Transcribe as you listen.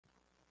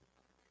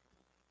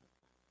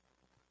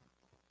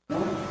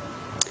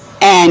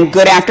And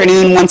good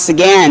afternoon once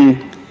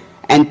again.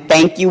 And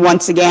thank you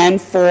once again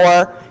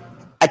for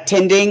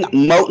attending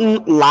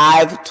Moton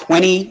Live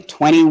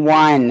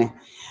 2021.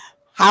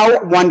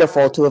 How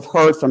wonderful to have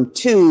heard from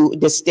two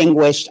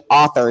distinguished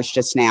authors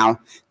just now,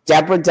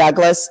 Deborah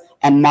Douglas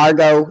and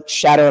Margot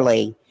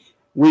Shetterly.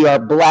 We are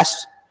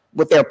blessed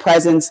with their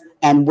presence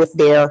and with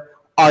their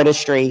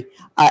artistry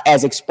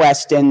as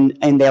expressed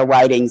in their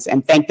writings,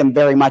 and thank them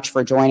very much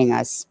for joining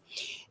us.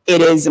 It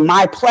is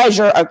my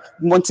pleasure,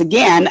 once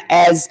again,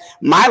 as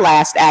my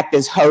last act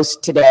as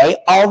host today,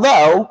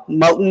 although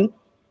Moton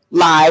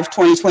Live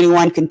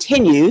 2021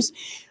 continues,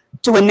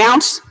 to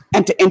announce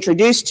and to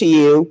introduce to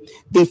you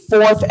the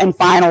fourth and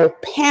final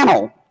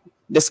panel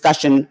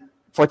discussion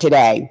for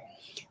today.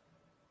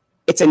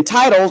 It's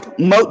entitled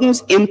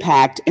Moton's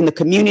Impact in the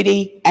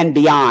Community and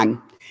Beyond.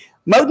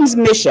 Moton's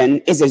mission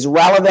is as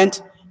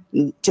relevant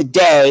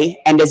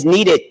today and as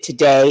needed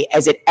today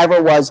as it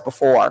ever was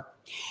before.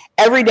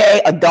 Every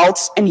day,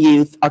 adults and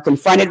youth are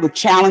confronted with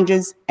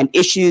challenges and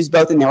issues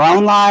both in their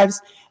own lives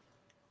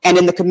and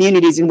in the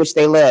communities in which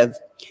they live.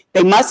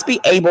 They must be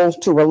able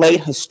to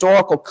relate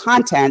historical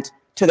content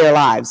to their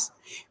lives.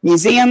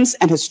 Museums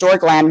and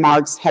historic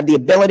landmarks have the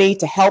ability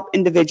to help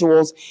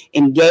individuals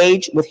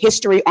engage with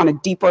history on a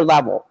deeper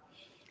level.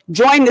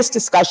 Join this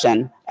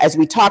discussion as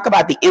we talk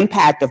about the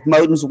impact of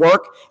Moton's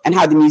work and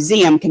how the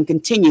museum can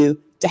continue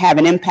to have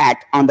an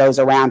impact on those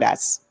around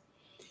us.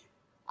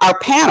 Our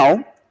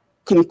panel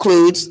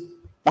concludes,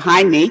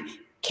 behind me,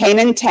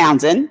 Cainan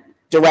Townsend,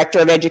 Director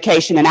of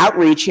Education and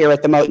Outreach here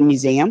at the Moton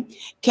Museum,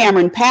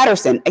 Cameron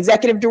Patterson,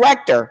 Executive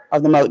Director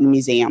of the Moton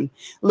Museum,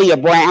 Leah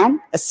Brown,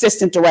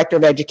 Assistant Director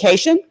of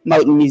Education,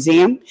 Moton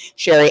Museum,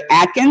 Sherre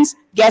Atkins,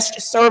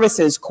 Guest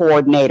Services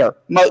Coordinator,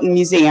 Moton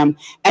Museum,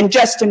 and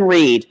Justin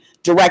Reid,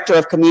 Director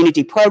of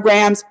Community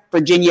Programs,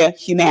 Virginia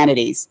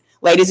Humanities.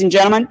 Ladies and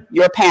gentlemen,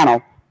 your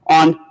panel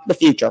on the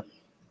future.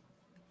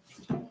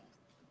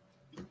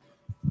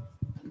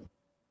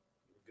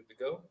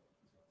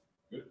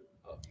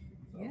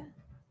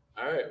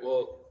 All right,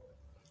 well,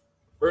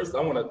 first I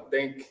want to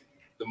thank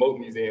the Moton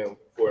Museum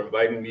for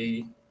inviting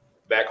me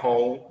back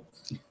home.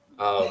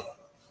 I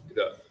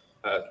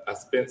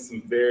spent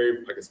some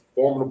very,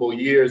 formidable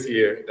years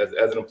here as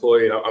an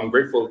employee, and I'm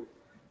grateful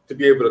to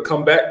be able to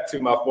come back to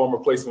my former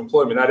place of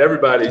employment. Not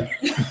everybody's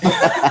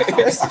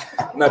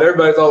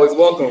always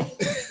welcome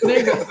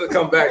to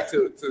come back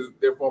to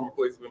their former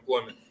place of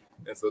employment.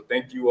 And so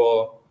thank you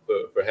all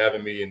for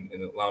having me and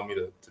allowing me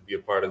to be a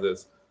part of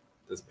this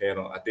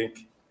panel. I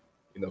think,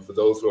 for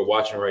those who are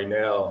watching right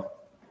now,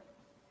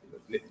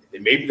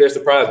 maybe they're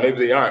surprised, maybe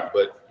they aren't,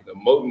 but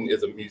Moton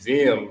is a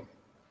museum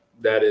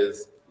that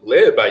is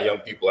led by young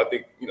people. I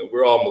think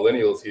we're all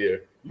millennials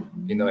here,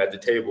 at the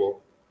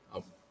table.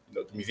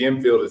 The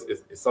museum field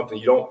is something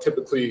you don't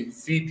typically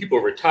see people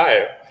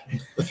retire.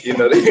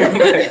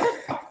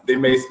 They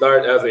may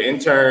start as an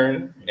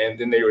intern and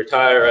then they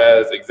retire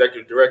as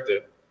executive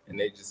director, and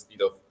they just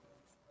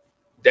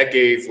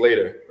decades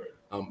later.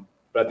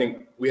 But I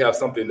think we have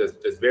something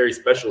that's very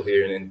special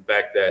here, and in the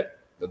fact that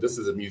this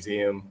is a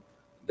museum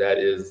that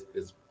is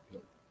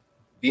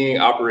being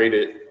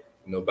operated,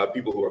 by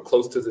people who are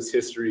close to this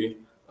history,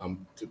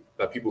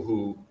 by people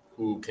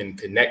who can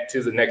connect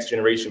to the next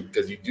generation,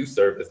 because you do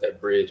serve as that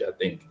bridge, I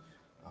think,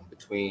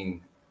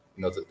 between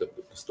the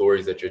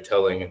stories that you're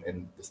telling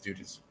and the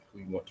students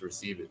who want to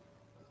receive it.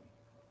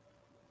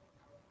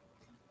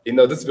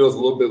 This feels a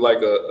little bit like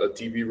a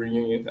TV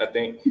reunion, I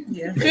think.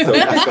 Yeah. So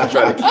I'm just gonna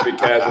try to keep it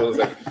casual. It's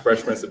like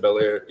Fresh Prince of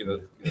Bel-Air,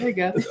 There you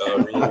go.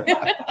 Reunion.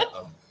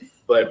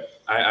 But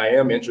I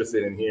am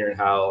interested in hearing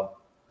how,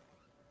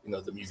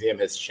 the museum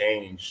has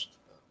changed,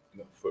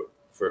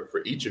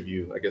 for each of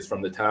you, I guess,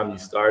 from the time you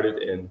started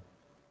and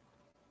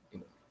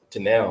to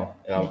now.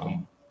 And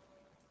I'm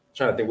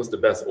trying to think what's the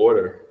best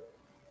order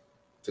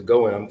to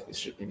go in.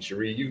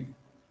 Sherre,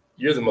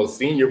 you're the most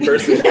senior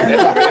person.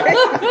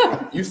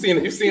 You've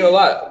seen a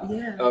lot.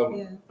 Yeah.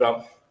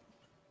 But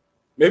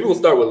maybe we'll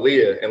start with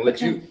Leah and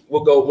let you.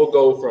 We'll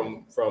go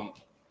from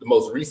the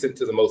most recent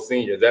to the most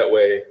senior. That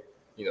way,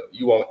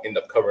 you won't end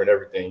up covering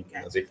everything.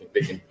 You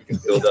can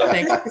build up.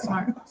 Thank you.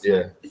 Smart.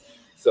 Yeah.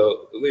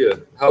 So Leah,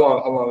 how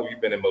long have you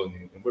been in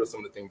Moton, and what are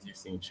some of the things you've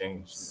seen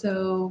change?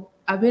 So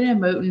I've been in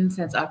Moton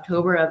since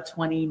October of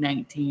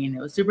 2019. It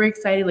was super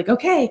exciting. Like,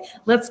 okay,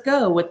 let's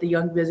go with the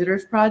Young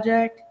Visitors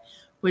Project,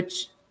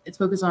 which it's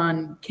focused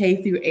on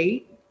K through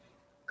 8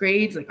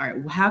 grades. Like, all right,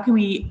 well, how can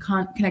we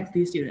connect with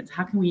these students?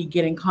 How can we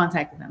get in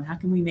contact with them? How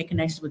can we make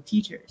connections with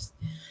teachers?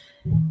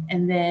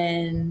 And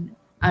then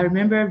I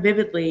remember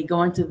vividly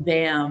going to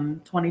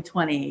VAM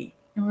 2020,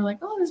 and we're like,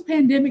 oh, this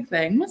pandemic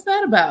thing, what's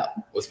that about?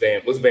 What's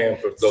VAM for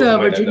those So who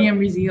might Virginia not know?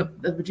 Museum,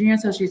 the Virginia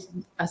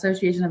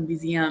Association of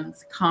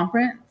Museums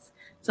conference.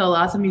 So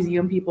lots of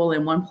museum people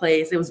in one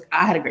place.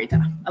 I had a great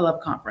time. I love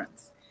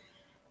conference.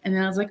 And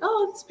then I was like,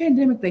 oh, this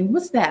pandemic thing,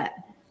 what's that?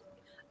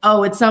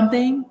 Oh, it's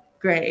something?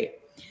 Great.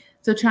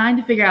 So trying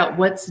to figure out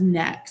what's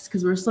next,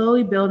 because we're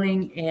slowly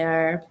building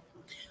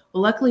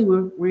well, luckily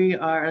we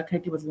are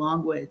connected with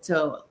Longwood.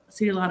 So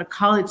seeing a lot of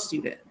college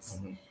students.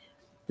 Mm-hmm.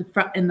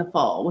 in the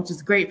fall, which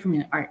is great for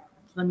me. All right,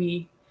 let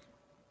me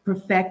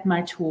perfect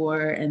my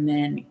tour and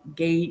then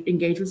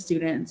engage with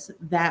students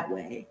that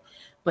way.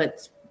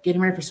 But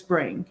getting ready for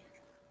spring,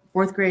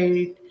 4th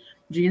grade,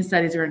 Virginia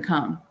studies are going to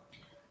come.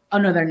 Oh,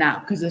 no, they're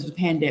not, because there's a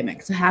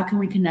pandemic. So how can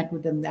we connect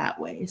with them that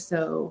way?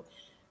 So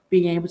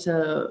being able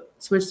to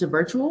switch to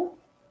virtual,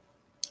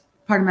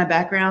 part of my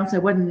background, so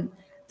it wasn't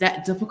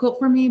that difficult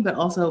for me, but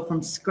also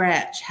from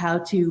scratch, how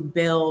to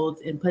build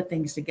and put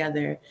things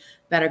together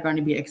that are going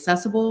to be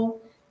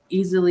accessible,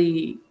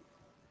 easily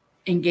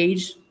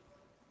engaged,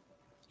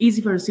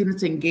 easy for the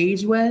students to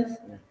engage with,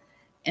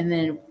 and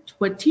then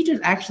what teachers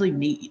actually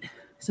need.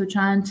 So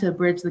trying to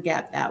bridge the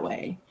gap that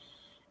way.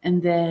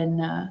 And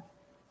then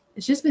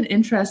it's just been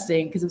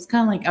interesting because it's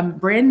kind of like I'm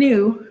brand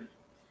new.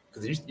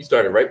 Because you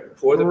started right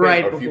before the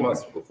pandemic, a few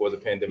months before the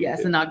pandemic. Yes,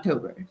 hit. in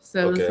October.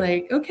 So it's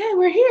like, okay,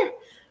 we're here.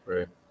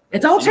 Right.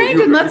 It's all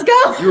changing. Let's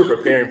go. You were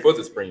preparing for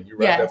the spring. You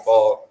wrapped that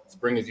fall.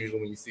 Spring is usually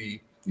when you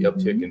see the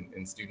uptick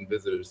in student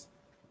visitors,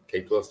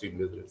 K-12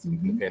 student visitors,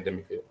 when the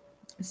pandemic hit.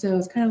 So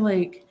it's kind of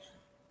like,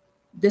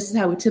 this is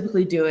how we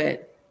typically do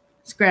it.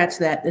 Scratch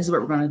that. This is what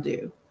we're going to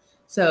do.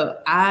 So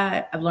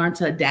I've learned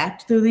to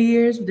adapt through the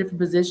years with different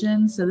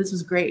positions. So this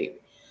was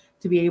great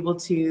to be able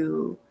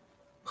to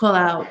pull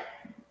out,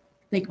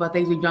 think about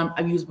things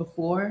I've used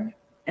before,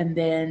 and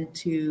then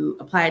to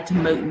apply it to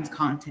Moton's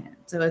content.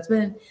 So it's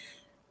like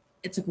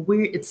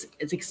weird, it's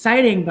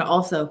exciting, but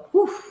also,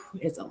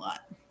 it's a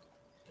lot.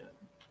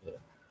 Yeah.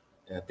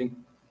 And I think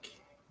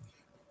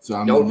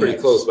so. Y'all were pretty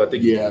close, but I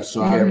think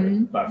so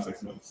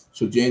 5-6 months.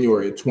 So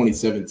January of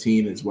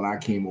 2017 is when I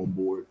came on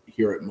board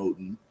here at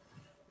Moton,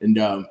 and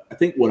I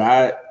think what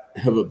I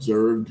have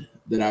observed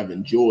that I've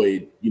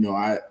enjoyed,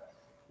 I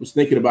was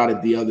thinking about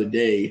it the other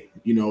day,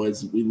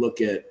 as we look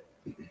at,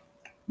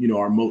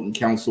 our Moton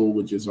Council,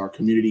 which is our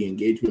community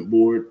engagement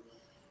board.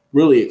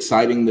 Really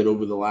exciting that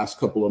over the last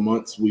couple of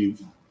months,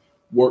 we've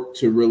worked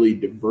to really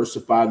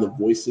diversify the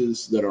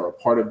voices that are a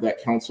part of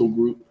that council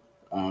group,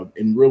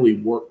 and really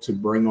work to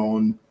bring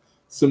on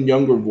some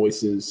younger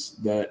voices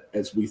that,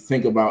 as we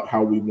think about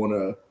how we want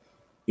to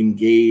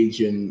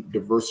engage and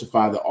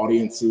diversify the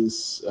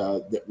audiences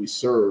that we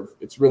serve,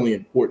 it's really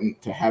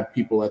important to have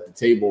people at the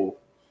table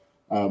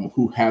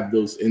who have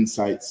those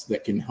insights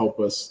that can help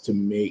us to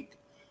make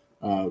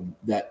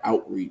that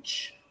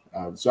outreach.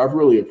 So I've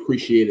really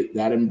appreciated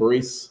that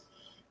embrace.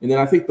 And then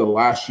I think the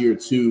last year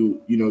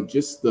too,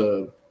 just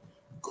the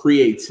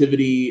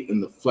creativity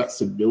and the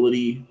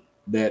flexibility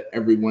that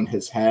everyone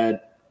has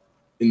had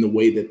in the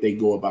way that they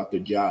go about their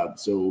job.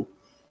 So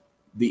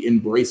the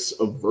embrace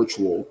of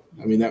virtual,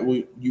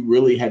 you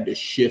really had to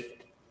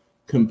shift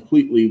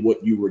completely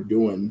what you were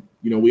doing.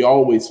 We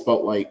always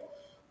felt like,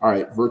 all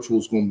right, virtual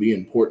is going to be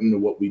important to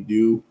what we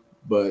do,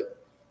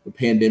 but the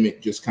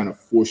pandemic just kind of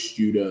forced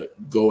you to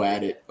go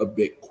at it a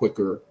bit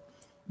quicker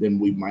than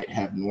we might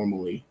have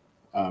normally.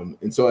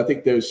 And so I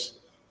think there's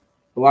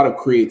a lot of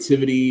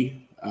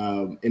creativity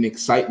and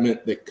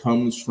excitement that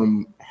comes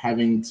from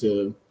having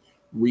to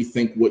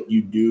rethink what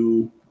you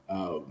do.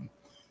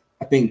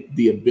 I think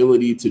the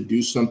ability to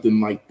do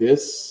something like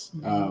this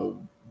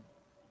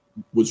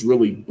was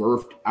really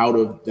birthed out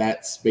of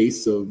that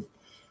space of,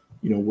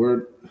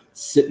 we're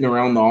sitting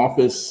around the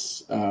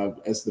office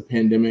as the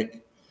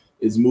pandemic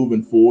is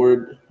moving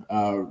forward,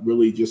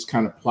 really just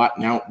kind of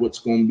plotting out what's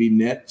going to be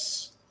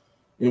next.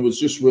 And it was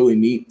just really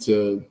neat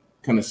to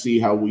kind of see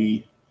how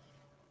we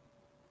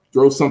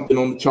throw something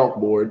on the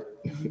chalkboard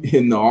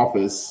in the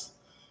office.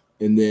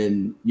 And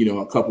then,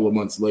 a couple of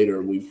months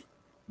later, we've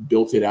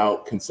built it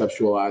out,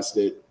 conceptualized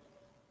it,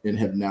 and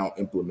have now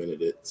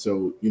implemented it.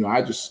 So,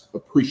 I just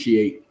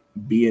appreciate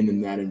being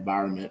in that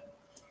environment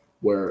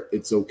where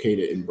it's okay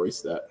to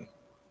embrace that.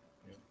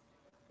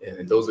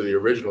 And those are the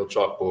original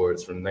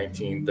chalkboards from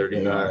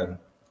 1939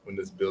 when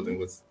this building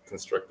was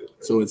constructed.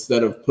 Right? So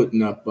instead of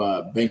putting up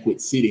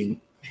banquet seating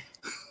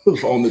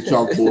on the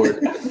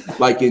chalkboard,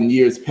 like in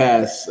years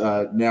past,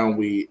 now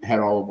we had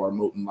all of our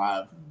Moton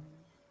Live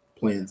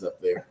plans up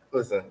there.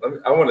 Listen,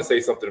 I want to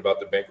say something about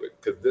the banquet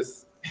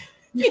because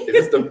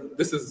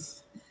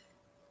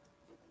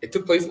it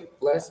took place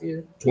last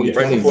year, right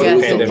before the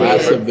pandemic.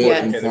 Last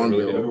event in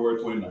Farmville. February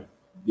 29th.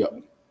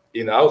 Yep.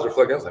 I was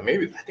reflecting. I was like,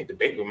 maybe I think the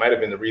banquet might have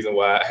been the reason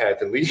why I had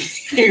to leave.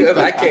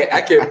 I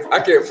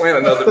can't plan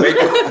another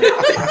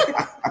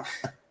banquet.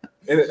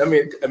 And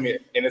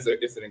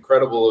it's an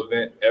incredible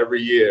event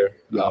every year.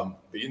 Yeah.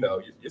 But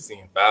you're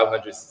seeing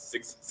 500,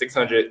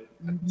 600,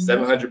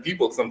 700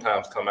 people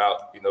sometimes come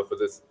out, for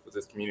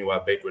this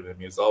community-wide banquet.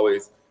 It's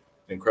always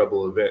an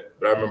incredible event.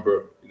 But I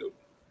remember,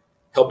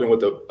 helping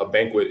with a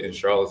banquet in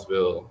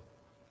Charlottesville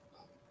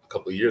a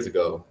couple of years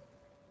ago,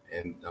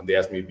 and they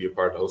asked me to be a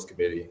part of the host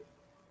committee.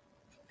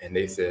 And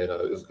they said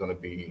it was going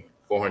to be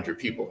 400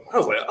 people. I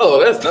was like,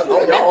 oh, that's not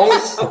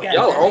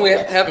y'all only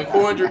having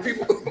 400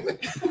 people.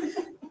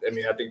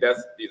 I think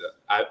that's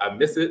I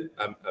miss it.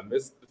 I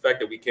miss the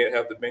fact that we can't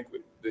have the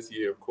banquet this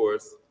year, of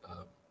course.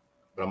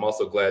 But I'm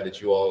also glad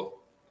that you all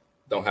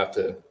don't have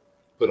to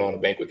put on a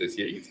banquet this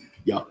year either.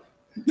 Yeah.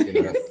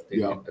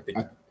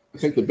 I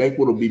think the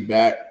banquet will be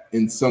back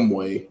in some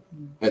way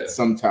at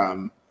some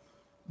time,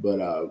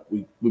 but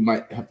we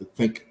might have to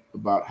think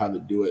about how to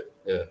do it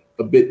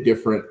a bit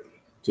different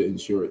to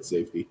ensure its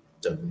safety.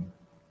 Definitely.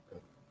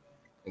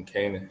 And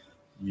Cainan.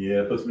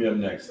 Yeah, it puts me up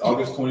next.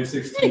 August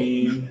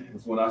 2016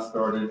 was when I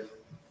started.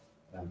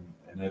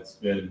 And it's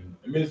been,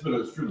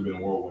 it's truly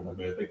been a whirlwind.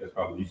 I think that's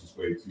probably the easiest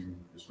way to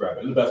describe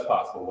it in the best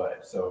possible way.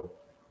 So,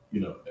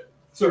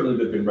 certainly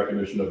there's been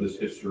recognition of this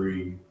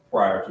history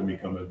prior to me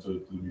coming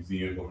to the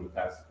museum over the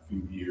past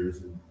few years,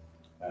 and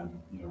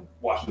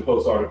watching the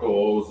Post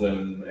articles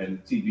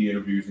and TV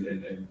interviews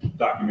and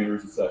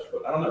documentaries and such.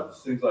 But I don't know, it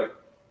seems like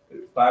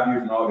 5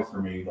 years in August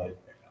for me, like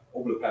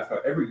over the past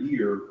every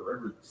year or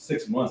every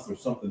 6 months, there's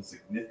something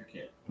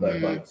significant.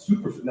 Like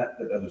super, not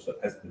that other stuff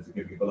hasn't been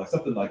significant, but like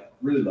something like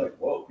really like,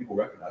 whoa, people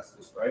recognize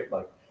this, right?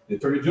 Like the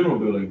Attorney General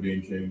building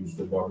being changed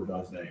to Barbara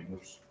John's name,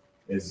 which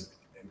is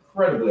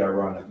incredibly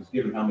ironic, just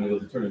given how many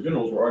of those Attorney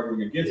Generals were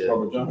arguing against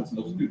Barbara Johnson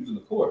and those students in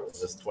the courts.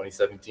 That's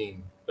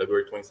 2017,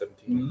 February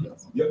 2017.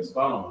 Mm-hmm. Yep,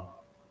 spot on.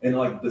 And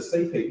like the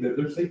safe haven,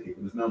 their safe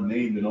haven is now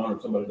named in honor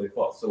of somebody they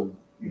fought so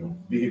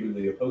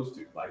vehemently opposed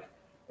to, like.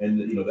 And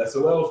the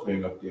SOLs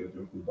being updated to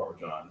include Barbara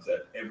Johns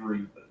at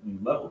every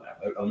level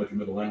now, elementary,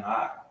 middle, and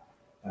high,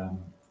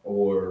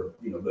 or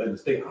the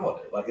state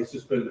holiday. Like it's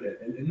just been,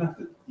 and not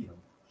that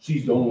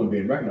she's the only one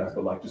being recognized,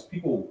 but like just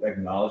people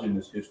acknowledging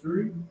this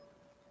history.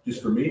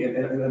 Just for me,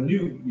 and I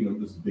knew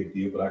this is a big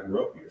deal, but I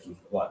grew up here, so it's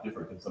a lot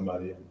different than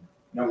somebody. And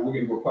now we're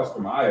getting requests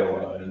from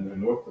Iowa and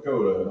North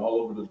Dakota and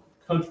all over the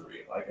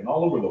country, like and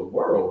all over the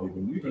world.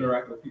 Even we've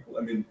interacted with people.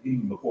 I mean,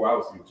 even before I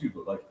was here too,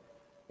 but like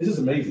it's just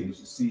amazing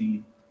just to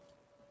see.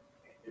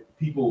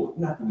 People,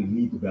 not that we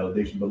need the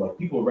validation, but like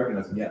people are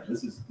recognizing, yeah,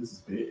 this is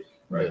big,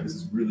 right? Yeah. This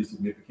is really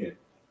significant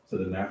to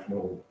the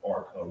national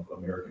arc of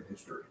American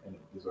history, and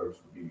it deserves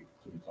to be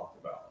talked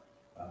about.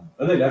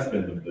 I think that's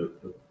been the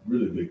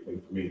really big thing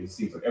for me. It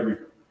seems like every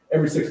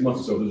 6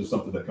 months or so, there's just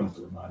something that comes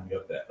to remind me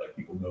of that. Like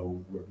people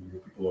know where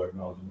people are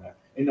acknowledging that.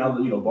 And now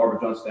the Barbara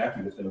John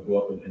statue that's going to go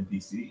up in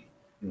D.C.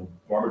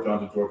 Barbara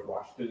John and George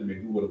Washington. I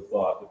mean, who would have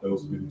thought that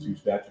those would be the two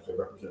statues that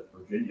represent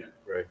Virginia?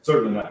 Right.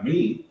 Certainly not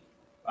me.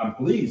 I'm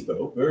pleased,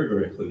 though, very,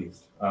 very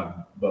pleased,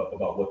 but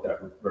about what that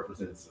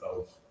represents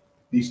of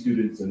these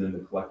students and then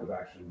the collective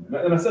action.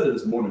 And I said it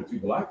this morning, too,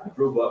 but I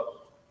drove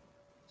up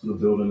to the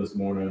building this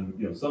morning.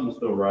 Sun was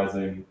still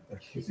rising. I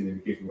can't see an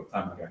indication what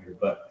time I got here,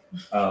 but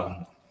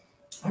I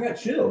got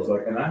chills,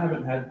 and I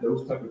haven't had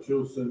those type of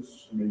chills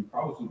since,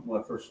 probably since when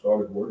I first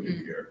started working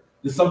here.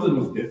 Just something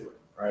was different,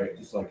 right?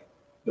 Just like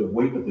the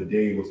weight of the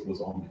day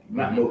was on me.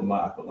 Not Moton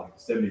Live, but like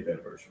the 70th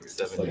anniversary.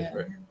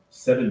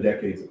 7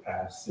 decades have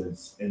passed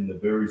since in the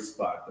very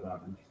spot that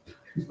I'm in.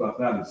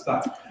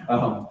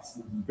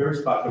 Very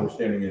spot that we're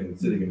standing in and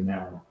sitting in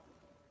now,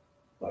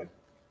 like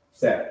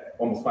sat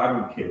almost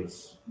 500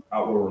 kids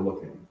out where we're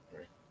looking,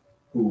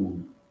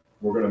 who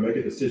were going to make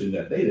a decision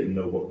that they didn't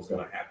know what was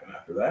going to happen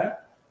after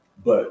that,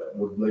 but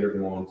would later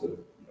go on to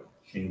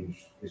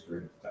change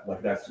history.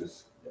 Like that's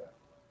just,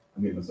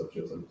 I'm getting myself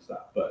chills. I'm going to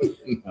stop. But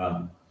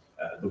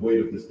the weight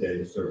of this day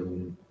is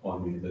certainly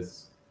on me.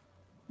 This,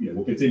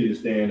 will continue to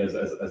stand as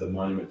a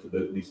monument to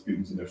these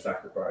students and their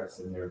sacrifice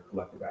and their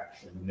collective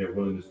action and their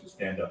willingness to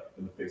stand up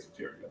in the face of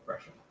tyranny and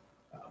oppression.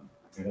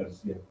 And I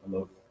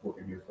love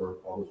working here for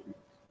all those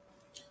people.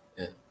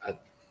 Yeah,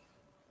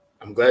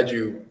 I'm glad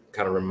you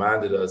kind of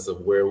reminded us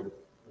of where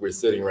we're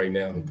sitting right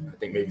now. I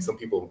think maybe some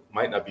people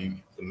might not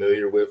be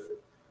familiar with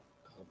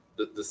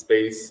the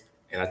space,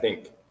 and I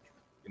think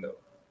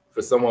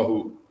for someone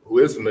who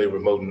is familiar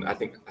with Moton, I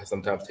think I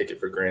sometimes take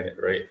it for granted,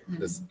 right?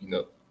 This,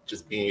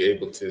 just being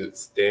able to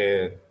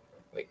stand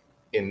like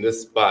in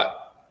this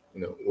spot,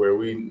 where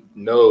we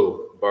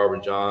know Barbara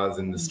Johns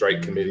and the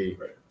strike committee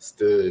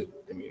stood,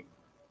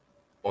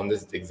 on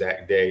this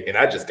exact day. And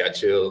I just got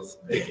chills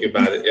thinking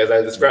about it as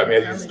I described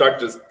it. As you start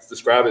to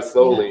describe it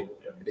slowly,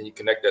 and then you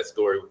connect that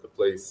story with the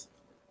place,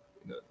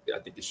 I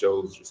think it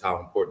shows just how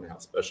important and how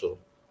special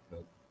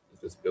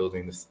this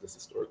building, this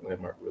historic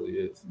landmark really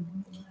is.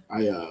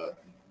 I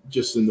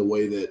just in the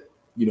way that,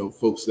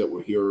 folks that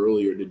were here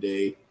earlier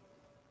today,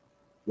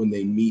 when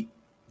they meet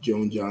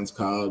Joan Johns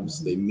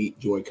Cobbs, they meet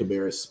Joy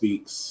Cabarrus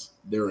Speaks,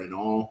 they're in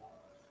awe.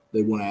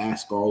 They want to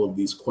ask all of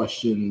these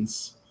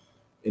questions.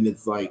 And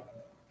it's like,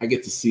 I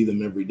get to see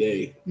them every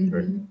day.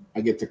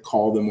 I get to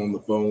call them on the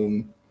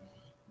phone,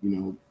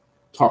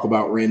 talk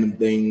about random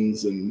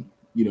things. And,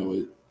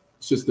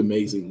 it's just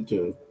amazing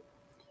to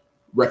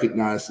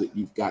recognize that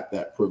you've got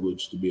that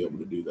privilege to be able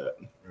to do that.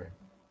 Right.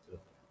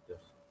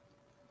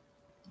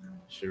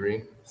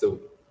 Sherre, so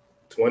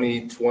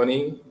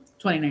 2019,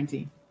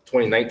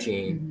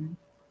 2017,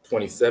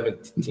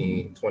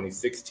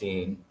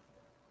 2016,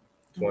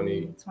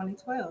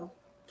 2012.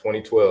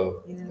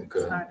 2012. Yeah, okay.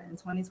 Started in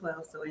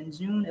 2012. So in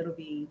June, it'll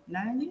be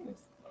 9 years.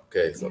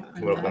 Okay, so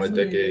coming up on a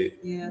decade.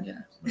 Yeah.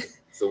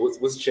 So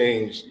what's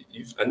changed?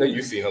 I know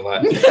you've seen a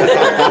lot.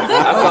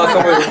 I saw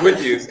some of it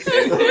with you.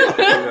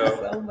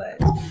 So much.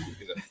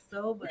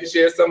 So much. You can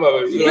share some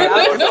of it. You don't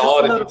have to go into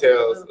all the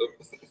details.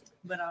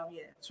 But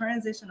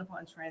transition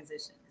upon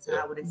transition is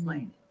how I would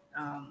explain it.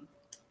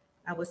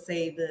 I would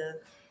say the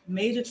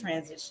major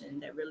transition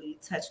that really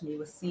touched me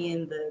was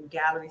seeing the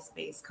gallery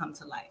space come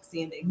to life,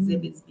 seeing the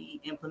exhibits be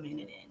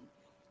implemented in,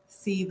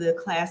 see the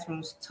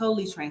classrooms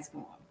totally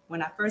transform.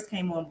 When I first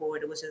came on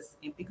board, it was just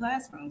empty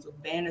classrooms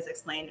with banners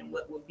explaining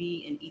what would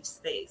be in each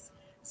space.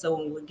 So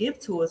when we would give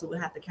tours, we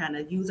would have to kind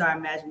of use our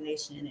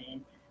imagination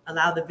and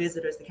allow the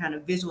visitors to kind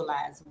of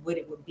visualize what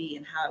it would be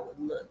and how it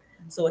would look.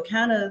 So it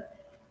kind of,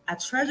 I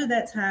treasure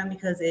that time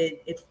because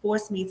it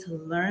forced me to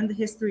learn the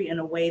history in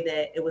a way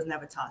that it was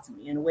never taught to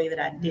me, in a way that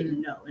I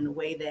didn't know, in a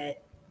way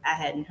that I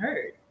hadn't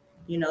heard,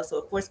 so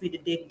it forced me to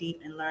dig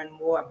deep and learn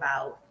more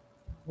about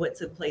what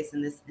took place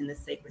in this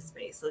sacred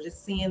space. So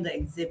just seeing the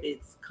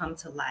exhibits come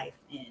to life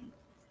and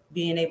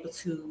being able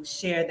to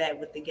share that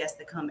with the guests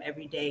that come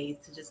every day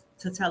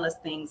to tell us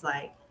things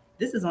like,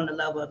 this is on the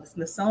level of the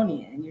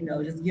Smithsonian,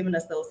 just giving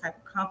us those type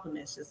of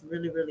compliments, just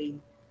really, really,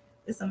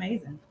 it's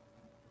amazing.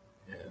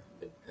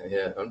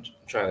 Yeah, I'm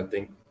trying to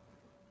think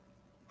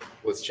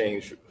what's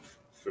changed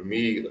for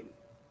me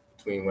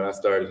between when I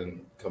started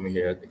and coming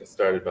here. I think I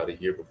started about a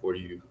year before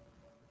you.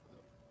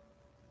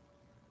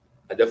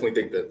 I definitely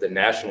think that the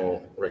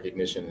national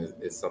recognition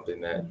is something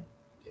that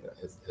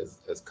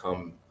has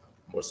come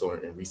more so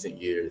in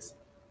recent years,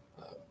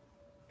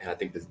 and I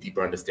think this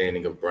deeper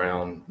understanding of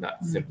Brown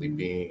not simply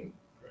being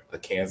a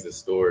Kansas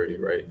story,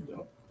 right?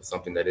 But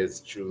something that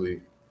is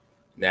truly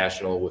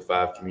national with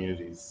 5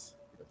 communities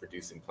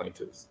producing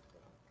plaintiffs.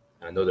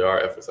 And I know there are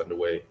efforts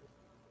underway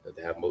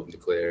to have Moton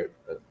declared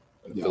an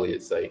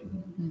affiliate site.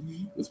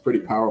 It was pretty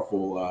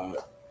powerful.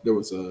 There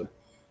was a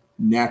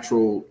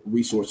Natural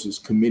Resources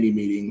Committee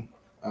meeting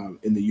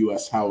in the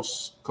U.S.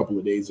 House a couple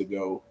of days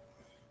ago,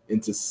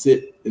 and to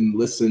sit and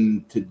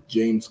listen to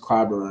James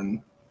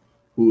Clyburn,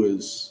 who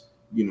is,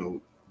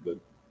 the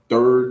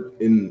 3rd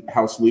in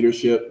House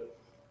leadership,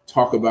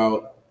 talk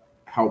about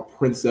how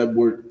Prince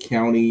Edward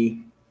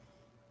County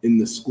in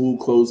the school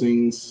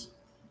closings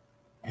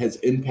has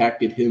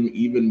impacted him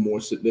even more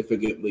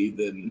significantly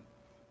than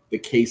the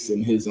case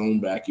in his own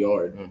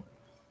backyard.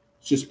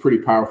 It's just pretty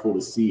powerful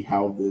to see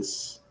how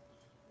this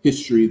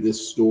history,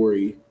 this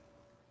story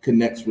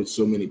connects with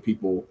so many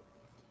people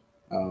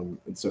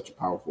in such a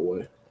powerful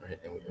way. Right.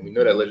 And we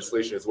know that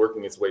legislation is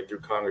working its way through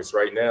Congress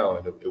right now,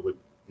 and it would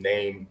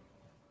name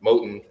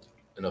Moton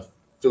an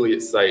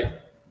affiliate site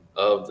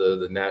of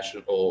the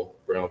National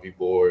Brown v.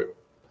 Board,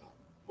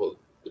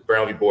 the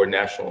Brown v. Board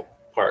National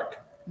Park,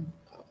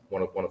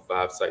 one of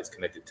 5 sites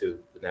connected to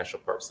the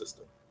National Park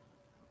System,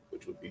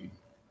 which would be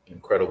an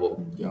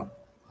incredible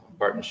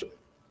partnership.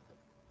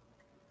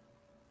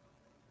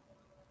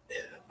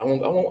 I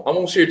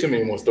won't share too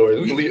many more stories.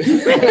 We can leave.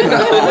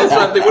 I was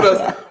trying to think,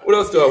 what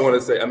else do I want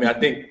to say? I mean,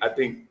 I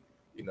think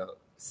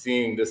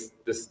seeing this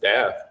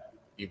staff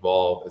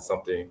evolve is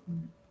something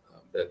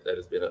that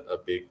has been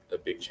a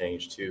big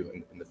change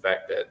too, and the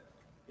fact that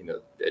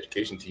the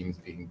education team is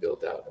being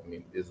built out. I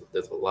mean,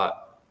 there's a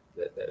lot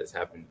that has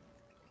happened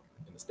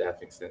in the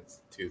staffing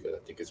sense too that I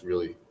think is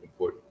really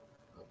important.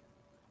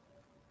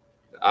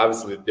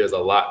 Obviously, there's a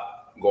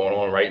lot going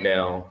on right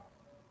now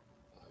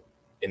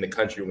in the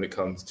country when it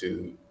comes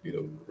to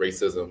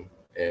racism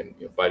and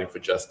fighting for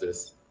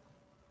justice.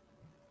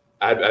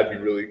 I'd be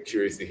really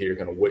curious to hear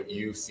kind of what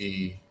you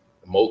see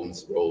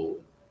Moton's role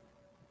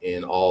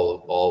in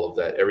all of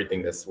that,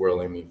 everything that's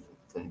swirling me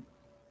from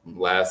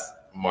last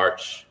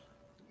March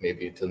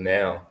maybe until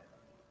now,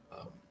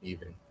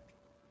 even.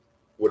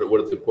 What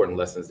are the important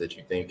lessons that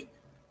you think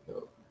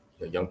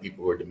young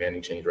people who are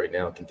demanding change right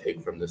now can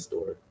take from this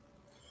story?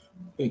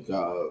 I think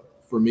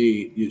for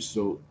me,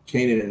 so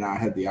Cainan and I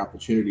had the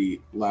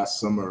opportunity last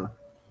summer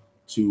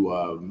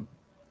to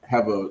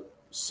have a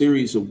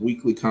series of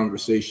weekly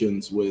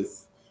conversations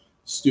with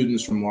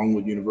students from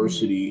Longwood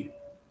University,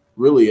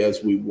 really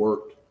as we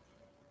worked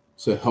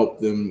to help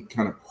them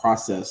kind of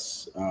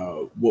process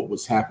what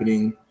was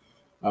happening.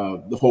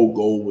 The whole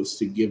goal was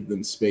to give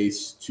them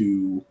space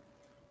to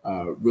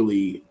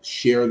really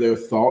share their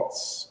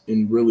thoughts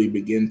and really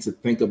begin to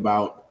think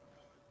about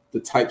the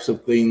types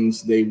of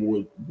things they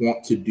would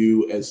want to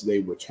do as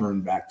they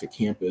return back to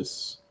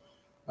campus.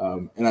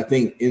 And I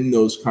think in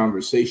those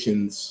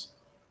conversations,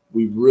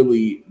 we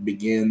really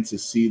began to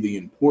see the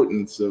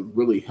importance of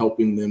really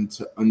helping them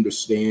to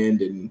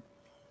understand and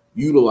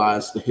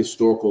utilize the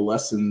historical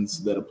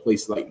lessons that a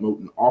place like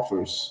Moton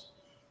offers.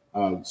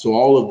 So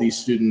all of these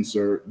students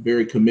are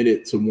very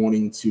committed to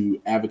wanting to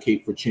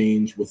advocate for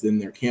change within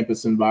their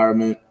campus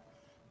environment,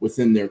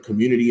 within their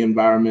community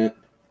environment.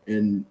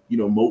 And,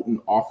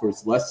 Moton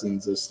offers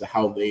lessons as to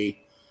how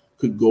they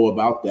could go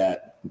about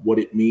that, what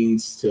it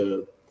means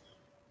to,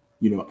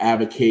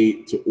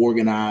 advocate, to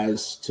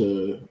organize,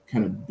 to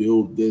kind of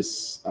build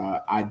this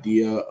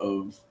idea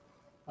of,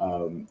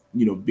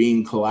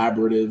 being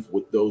collaborative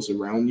with those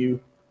around you.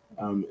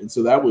 And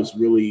so that was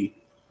really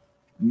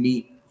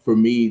neat for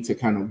me to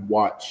kind of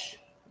watch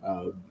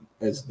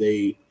as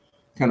they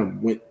kind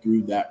of went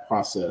through that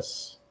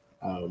process.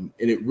 And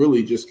it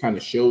really just kind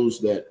of shows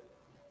that,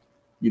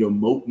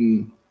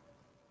 Moton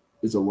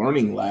is a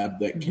learning lab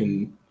that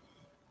can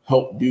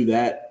help do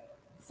that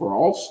for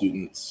all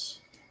students.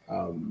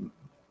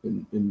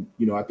 And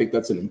you know, I think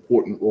that's an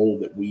important role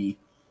that we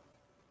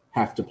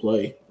have to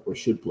play or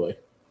should play.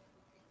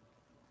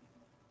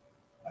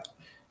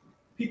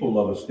 People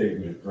love a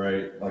statement,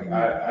 right? Like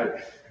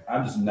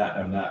I'm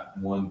not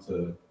one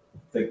to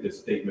think that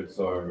statements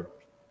are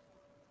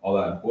all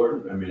that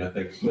important. I mean, I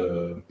think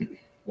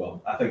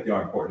I think they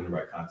are important in the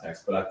right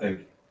context, but I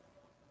think,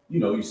 you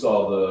know, you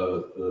saw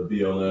the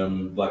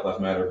BLM, Black Lives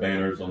Matter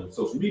banners on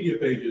social media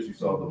pages, you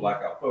saw the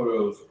blackout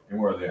photos, and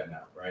where are they at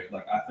now, right?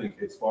 Like, I think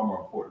it's far more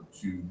important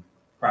to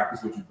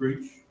practice what you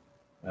preach,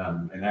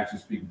 and actually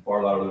speak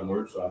far louder than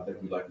words. So I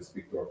think we like to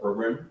speak through our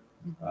programming.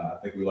 I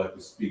think we like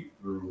to speak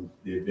through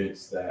the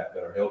events that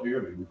are held here.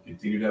 I mean, we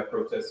continue to have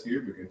protests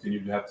here. We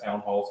continue to have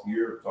town halls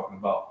here talking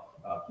about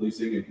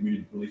policing and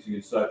community policing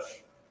and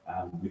such.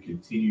 We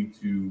continue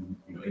to,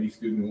 you know, any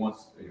student who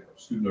wants, you know,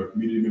 student or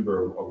community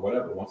member or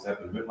whatever wants to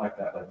have an event like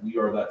that, like we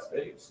are that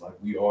space. Like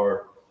we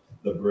are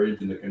the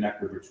bridge and the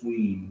connector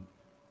between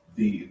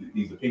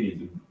these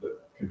opinions and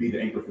can be the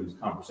anchor for these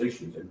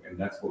conversations. And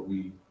that's what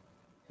we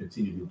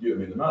continue to do. I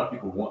mean, the amount of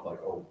people want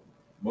like, oh,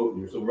 Moton,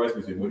 your Civil Rights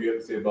Museum, what do you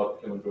have to say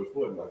about the killing of George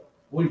Floyd? Like,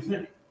 what do you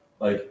think?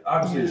 Like,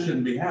 obviously it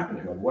shouldn't be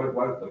happening. Like, why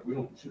like we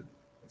don't,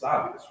 it's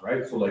obvious,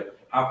 right? So like,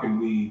 how can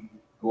we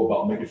go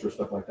about making sure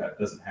stuff like that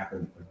doesn't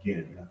happen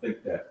again? And I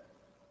think that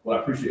what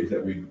I appreciate is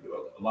that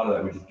a lot of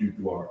that we just do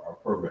through our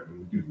programming,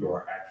 we do through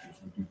our actions,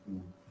 we do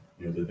through,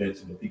 you know, the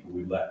events and the people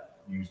we let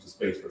use the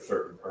space for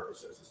certain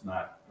purposes. It's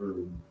not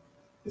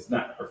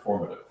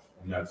performative.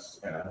 And I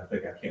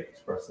think I can't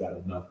express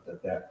that enough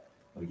that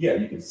like, yeah,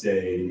 you can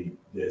say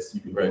this,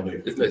 you can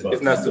donate.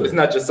 It's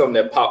not just something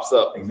that pops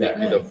up,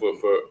 exactly. You know,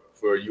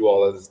 for you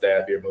all as a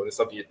staff here, but it's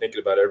something you're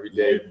thinking about every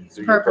day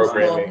through your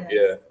programming.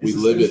 Yeah, we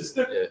live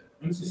it.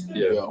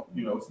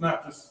 You know, it's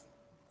not just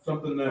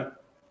something that.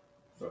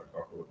 Sorry,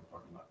 talking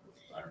about this.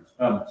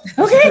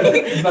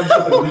 Okay. It's not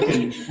something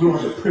we don't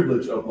have the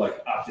privilege of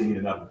like opting in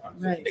and out of the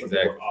conversation. Right.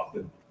 Exactly. We're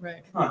often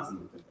Right.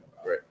 constantly thinking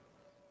about. Right.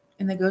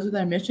 And that goes with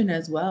our mission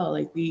as well.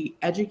 Like we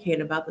educate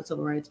about the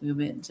civil rights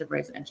movement and civil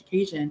rights and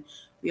education.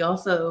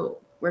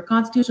 We're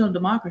constitutional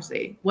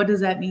democracy. What does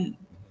that mean?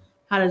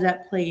 How does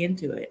that play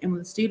into it? And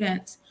with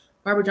students,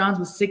 Barbara Johns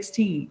was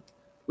 16.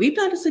 We've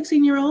got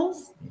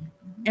 16-year-olds.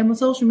 And with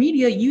social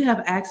media, you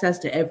have access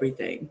to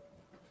everything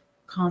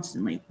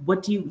constantly.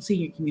 What do you see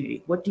in your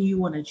community? What do you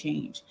want to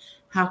change?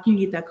 How can you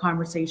get that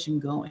conversation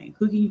going?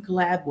 Who can you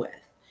collab with?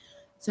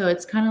 So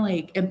it's kind of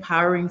like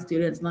empowering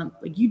students.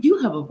 Like you do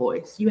have a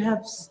voice. You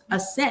have a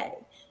say.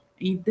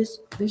 And this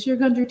your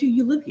country too.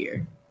 You live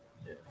here.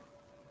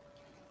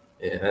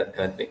 Yeah,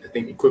 and I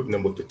think equipping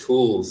them with the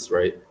tools,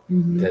 right,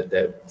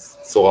 that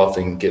so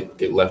often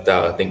get left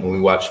out. I think when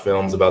we watch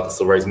films about the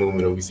civil rights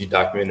movement or we see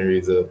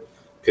documentaries of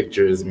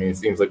pictures, I mean, it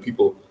seems like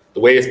the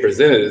way it's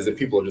presented is that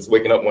people are just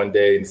waking up one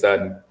day and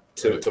deciding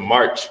to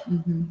march,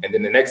 and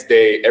then the next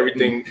day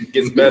everything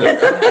gets better.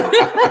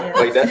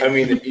 Like that. I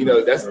mean, you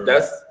know, that's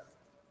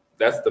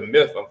the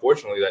myth,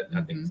 unfortunately, that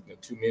I think you know,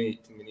 too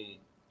many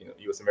you know,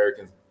 U.S.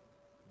 Americans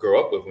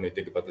grow up with when they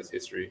think about this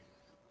history.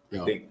 I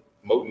think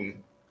Moton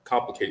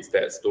complicates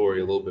that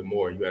story a little bit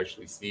more. You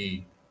actually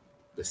see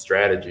the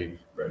strategy,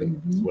 right?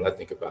 Is what I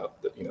think about.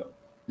 You know.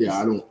 Yeah,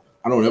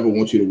 I don't ever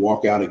want you to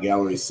walk out of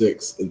Gallery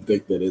 6 and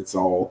think that it's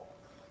all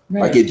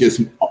like it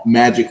just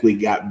magically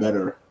got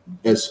better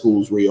as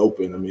schools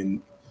reopen. I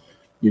mean,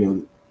 you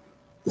know,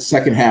 the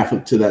second half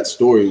to that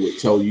story would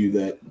tell you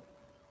that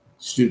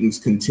students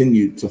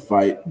continued to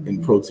fight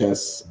and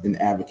protest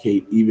and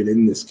advocate even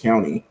in this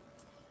county.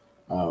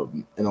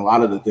 And a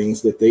lot of the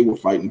things that they were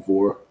fighting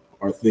for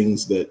are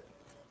things that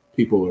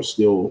people are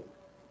still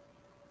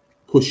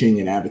pushing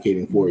and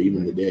advocating for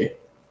even today.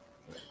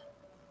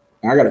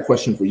 I got a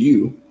question for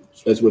you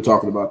as we're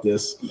talking about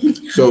this.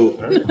 So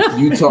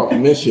you talk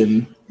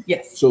mission.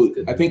 Yes. So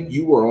I think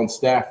you were on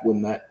staff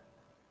when that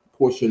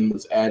portion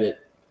was added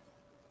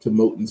to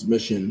Moton's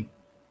mission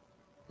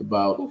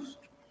about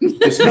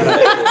just kind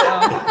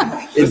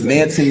of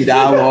advancing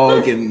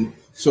dialogue. And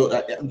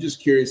so I'm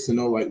just curious to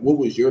know, like, what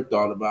was your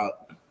thought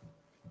about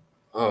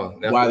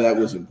why that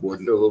was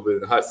important? I feel a little bit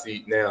in the hot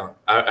seat now.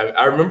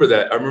 I remember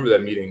that. I remember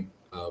that meeting.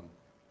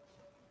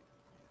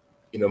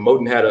 You know,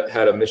 Moton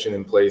had a mission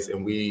in place,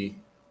 and we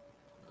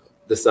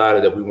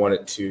decided that we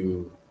wanted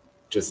to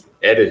just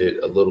edit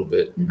it a little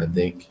bit. I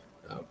think,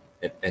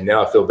 and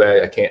now I feel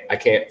bad. I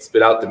can't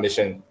spit out the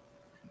mission.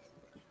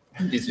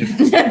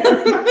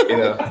 You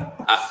know,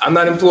 I'm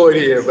not employed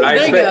here, but I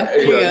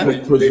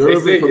expect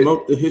preserve and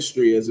promote the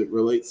history as it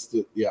relates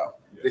to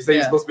They say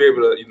you're supposed to be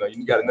able to, you know,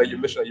 you got to know your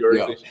mission of your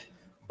organization.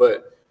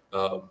 But,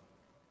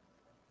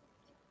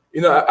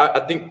 you know, I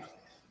think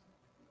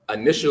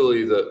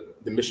initially the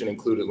mission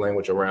included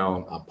language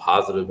around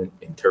positive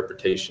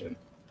interpretation.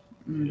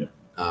 And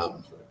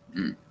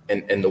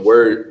the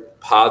word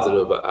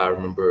positive, I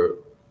remember,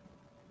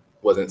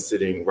 wasn't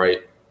sitting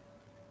right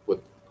with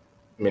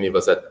many of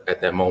us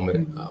at that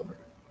moment,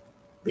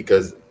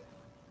 because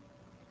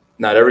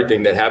not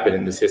everything that happened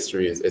in this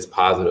history is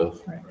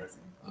positive.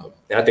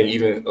 And I think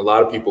even a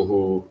lot of people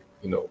who,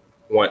 you know,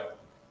 want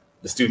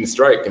the student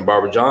strike and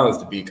Barbara Johns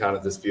to be kind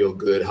of this feel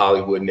good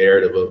Hollywood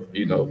narrative of,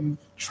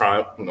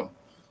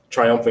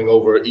 triumphing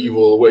over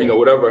evil,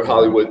 whatever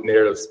Hollywood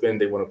narrative spin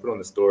they want to put on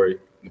the story.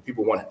 And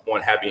people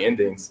want happy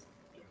endings,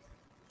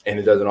 and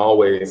it doesn't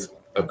always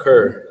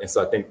occur. And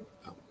so I think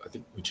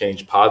we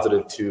changed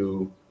positive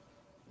to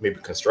maybe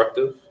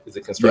constructive. Is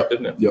it constructive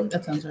now? Yep.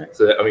 That sounds right.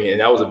 So and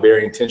that was a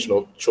very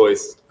intentional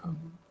choice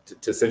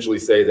to essentially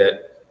say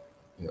that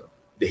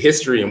the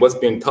history and what's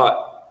being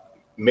taught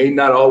may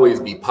not always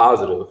be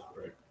positive,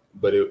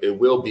 but it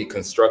will be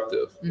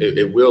constructive.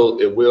 It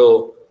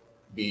will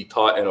be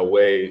taught in a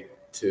way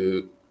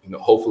to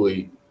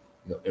hopefully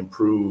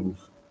improve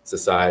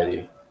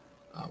society.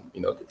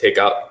 To take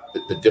out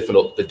the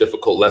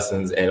difficult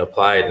lessons and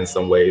apply it in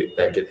some way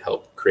that could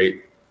help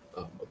create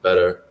a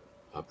better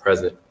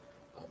present.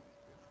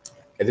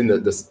 And then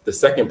the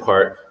second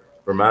part,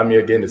 remind me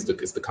again, is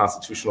the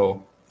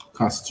constitutional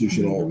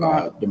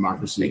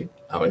democracy.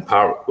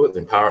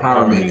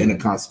 Empowerment in a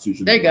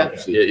constitutional there you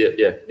democracy.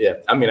 go. Yeah.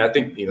 I mean, I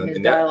think There's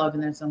in dialogue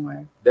in there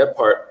somewhere. that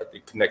part I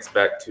think connects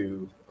back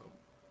to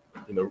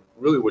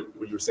really what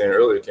you were saying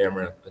earlier,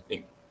 Cameron. I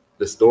think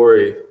the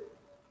story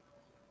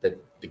that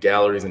the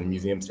galleries and the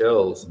museums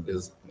tells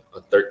is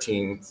a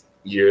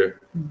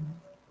 13-year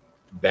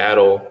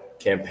battle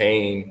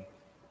campaign,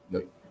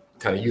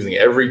 kind of using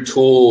every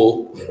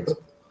tool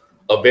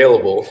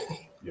available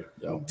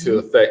to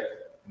affect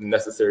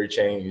necessary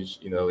change,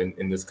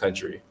 in this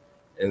country.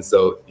 And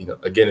so,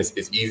 again,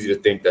 it's easy to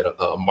think that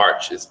a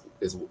march is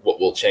what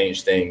will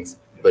change things,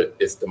 but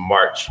it's the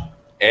march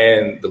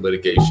and the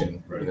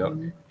litigation,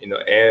 and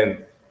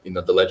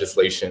the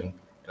legislation.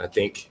 And I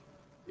think,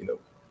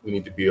 we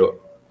need to be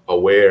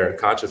aware and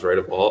conscious, right,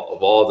 of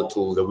all the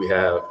tools that we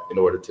have in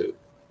order to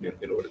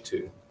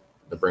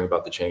bring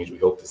about the change we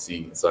hope to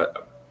see. And so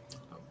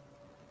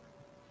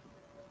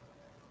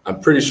I'm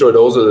pretty sure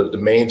those are the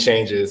main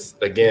changes.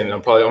 Again,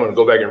 I'm going to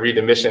go back and read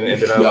the mission, and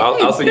then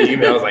I'll send you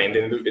emails and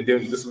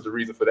then this was the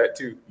reason for that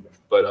too.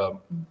 But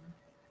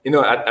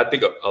I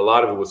think a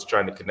lot of it was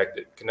trying to connect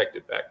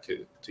it back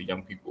to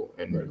young people,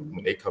 and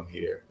when they come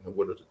here,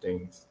 what are the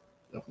things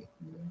we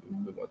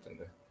want them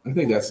to. I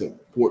think that's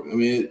important. I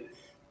mean,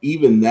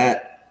 even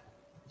that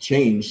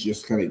change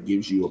just kind of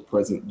gives you a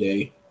present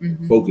day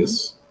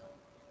focus,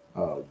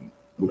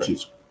 which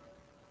is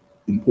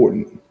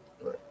important.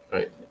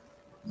 Right.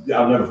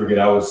 Yeah, I'll never forget.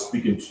 I was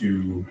speaking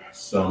to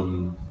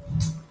some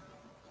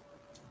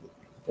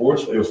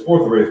fourth or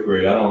fifth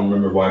grade. I don't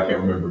remember why, I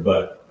can't remember,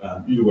 but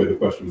either way, the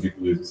question was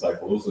equally as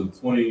insightful. It was in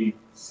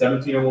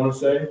 2017, I want to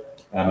say.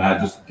 I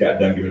just got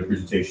done giving a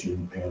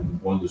presentation,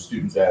 and one of the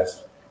students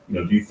asked,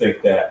 do you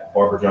think that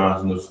Barbara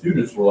Johns and those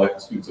students were like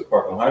the students at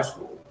Parkland High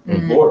School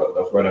in Florida?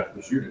 That was right after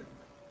the shooting.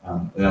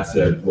 And I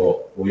said,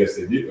 well, yes,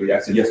 they do. I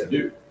said, yes, I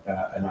do.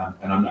 And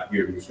I'm not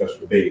here to discuss or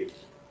debate,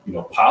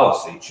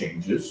 policy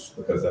changes,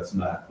 because that's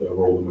not the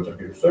role in which I'm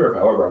here to serve.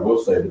 However, I will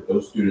say that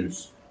those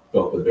students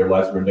felt that their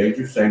lives were in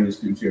danger. Same as the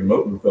students here in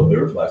Moton felt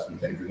their lives were in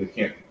danger. They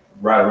can't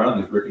ride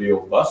around these rickety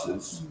old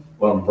buses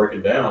while I'm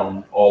breaking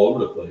down all over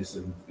the place.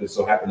 And it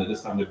so happened that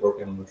this time they broke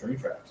down on the train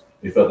tracks.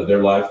 They felt that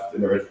their life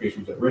and their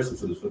education was at risk, and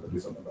so they started to do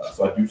something about it.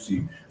 So I do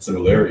see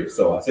similarities.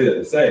 So I say that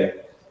to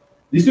say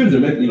these students are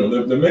making,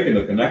 they're making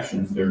the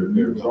connections. They're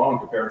drawing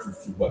comparisons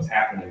to what's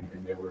happening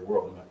in their real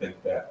world, and I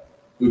think that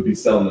it would be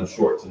selling them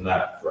short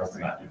for us to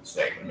not do the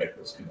same and make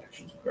those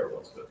connections and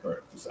parallels to the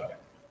current society.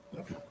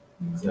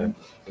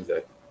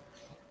 Exactly.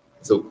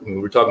 So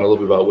we're talking a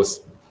little bit about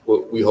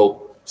what we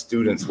hope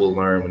students will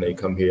learn when they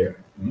come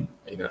here.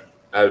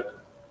 I'd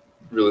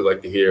really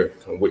like to hear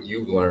kind of what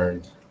you've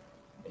learned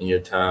in your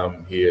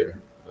time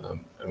here.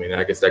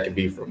 I guess that could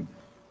be from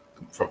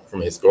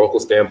a historical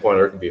standpoint,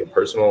 or it could be a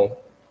personal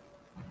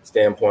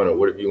standpoint, or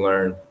what have you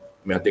learned?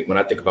 I think when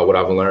I think about what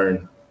I've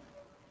learned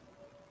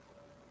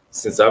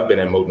since I've been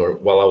at Moton, or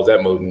while I was at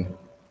Moton,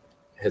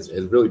 has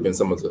really been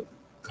some of the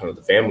kind of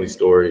the family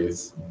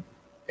stories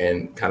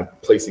and kind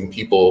of placing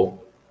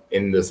people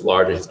in this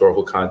larger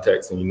historical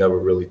context, and you never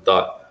really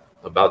thought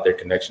about their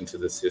connection to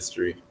this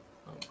history,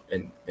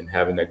 and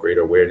having that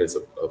greater awareness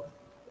of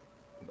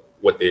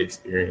what they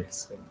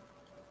experienced and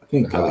I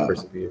think how they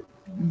persevered.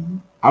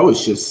 I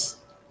was just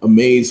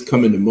amazed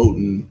coming to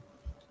Moton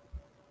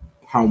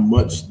how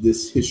much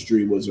this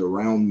history was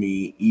around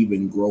me,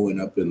 even growing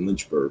up in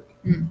Lynchburg,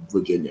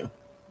 Virginia.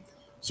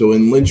 So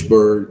in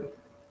Lynchburg,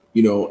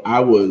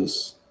 I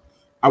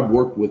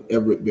worked with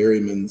Everett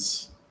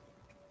Berryman's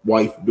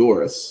wife,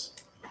 Doris.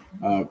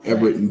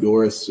 Everett and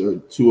Doris are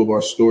two of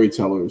our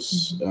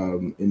storytellers,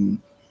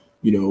 and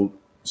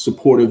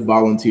supportive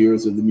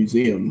volunteers of the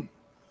museum.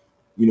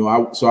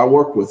 So I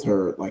worked with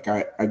her. Like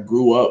I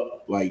grew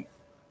up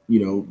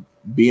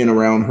being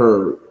around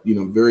her,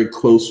 very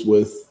close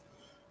with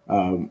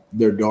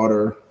their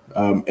daughter,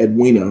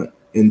 Edwina.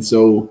 And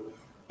so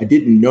I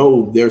didn't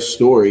know their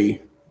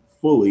story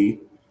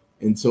fully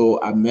until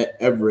I met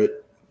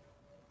Everett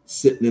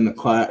sitting in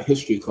a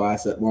history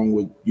class at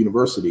Longwood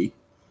University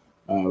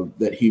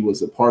that he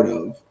was a part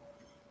of.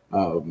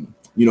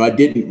 I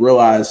didn't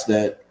realize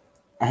that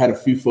I had a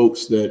few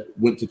folks that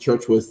went to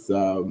church with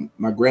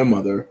my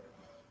grandmother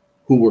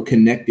who were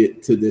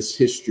connected to this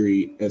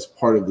history as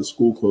part of the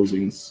school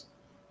closings,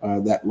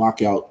 that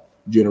lockout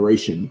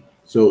generation.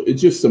 So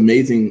it's just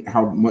amazing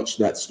how much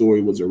that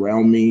story was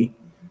around me,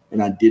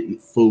 and I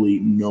didn't fully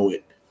know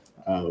it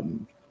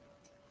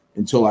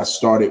until I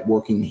started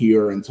working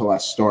here, until I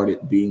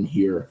started being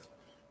here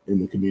in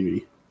the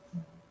community.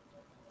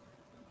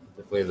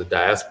 Definitely the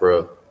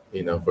diaspora,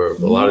 you know, for a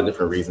lot of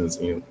different reasons,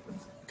 you know,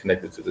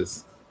 connected to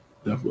this.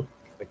 Definitely.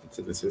 Connected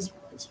to this history.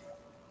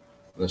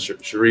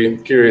 Sherre,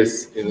 I'm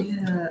curious,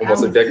 in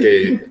almost a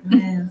decade.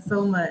 Man,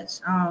 so much.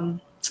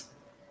 I'm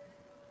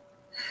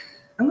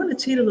going to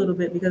cheat a little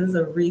bit because it's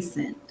a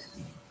recent,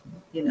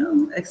 you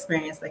know,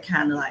 experience that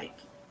kind of like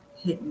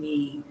hit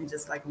me and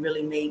just like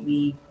really made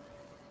me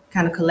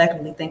kind of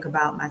collectively think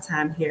about my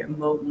time here at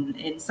Moton.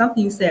 And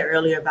something you said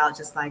earlier about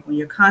just like when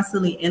you're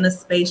constantly in a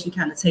space, you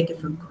kind of take it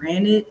for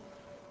granted,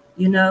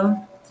 you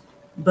know.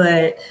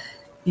 But,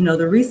 you know,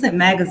 the recent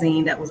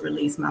magazine that was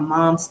released, my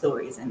mom's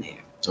story is in there.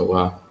 Oh,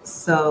 wow.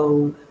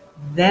 So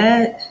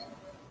that,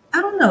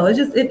 I don't know,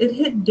 it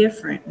hit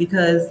different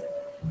because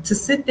to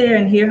sit there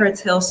and hear her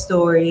tell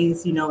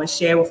stories, you know, and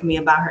share with me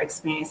about her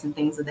experience and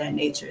things of that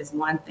nature is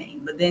one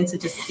thing. But then to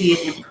just see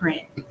it in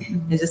print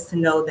and just to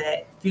know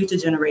that future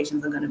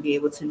generations are going to be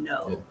able to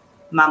know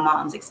my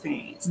mom's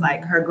experience,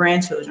 like her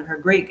grandchildren, her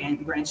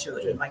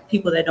great-grandchildren, like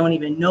people that don't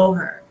even know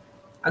her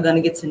are going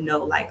to get to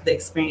know like the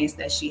experience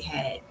that she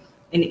had.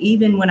 And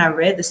even when I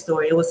read the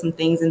story, it was some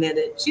things in there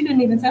that she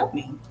didn't even tell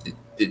me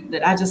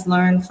that I just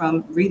learned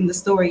from reading the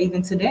story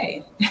even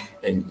today.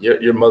 And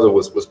your mother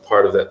was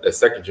part of that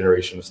second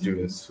generation of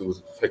students who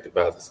was affected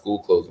by the school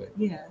closing.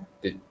 Yeah.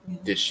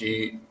 Did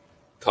she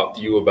talk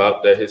to you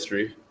about that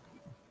history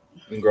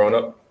growing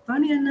up?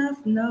 Funny enough,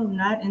 no,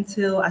 not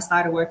until I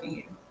started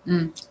working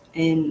here.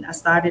 And I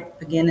started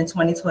again in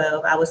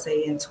 2012. I would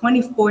say in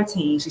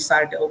 2014, she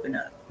started to open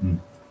up.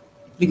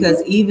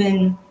 Because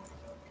even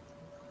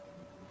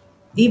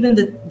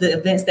the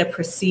events that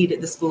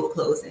preceded the school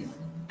closing,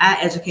 I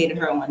educated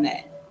her on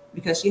that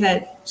because she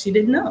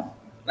didn't know.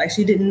 Like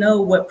she didn't know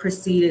what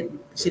preceded.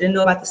 She didn't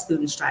know about the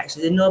student strike.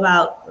 She didn't know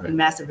about the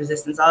massive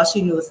resistance. All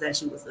she knew was that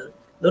she was a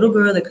little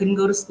girl that couldn't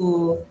go to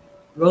school,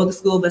 rode the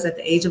school bus at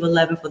the age of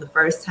 11 for the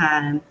first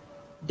time,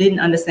 didn't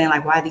understand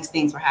like why these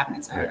things were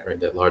happening to her. Right,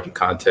 that larger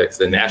context,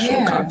 the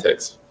national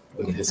context.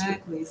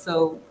 Exactly.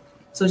 So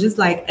just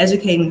like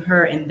educating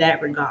her in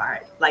that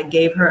regard, like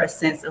gave her a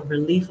sense of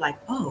relief, like,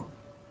 oh,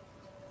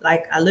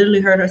 like I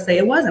literally heard her say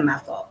it wasn't my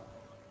fault.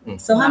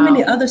 So how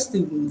many other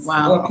students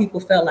or people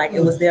felt like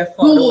it was their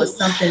fault? It was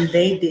something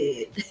they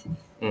did,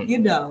 you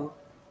know,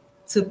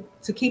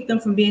 to keep them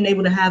from being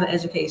able to have an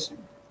education,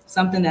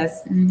 something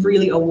that's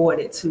freely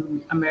awarded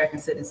to American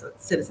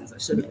citizens or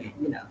should have been,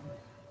 you know.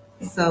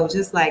 So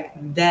just like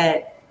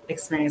that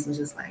experience was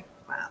just like,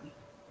 wow.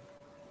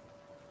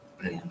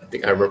 Yeah. I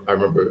think I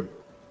remember,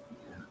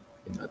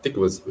 I think it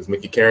was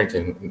Mickey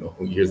Carrington, you know,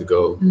 who years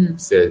ago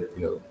said,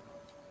 you know,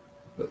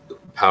 the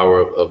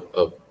power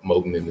of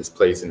Moton in this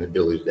place and the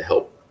ability to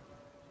help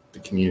the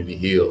community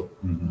heal.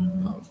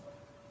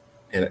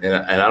 And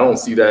I don't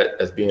see that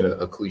as being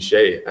a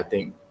cliche. I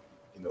think,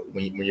 you know,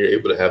 when you're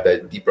able to have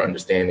that deeper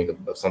understanding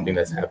of something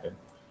that's happened,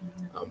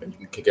 and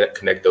you can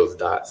connect those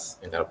dots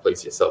and kind of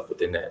place yourself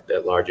within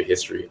that larger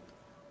history,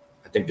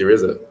 I think there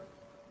is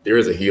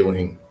a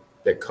healing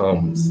that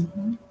comes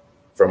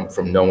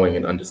from knowing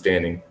and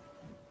understanding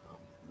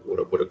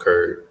what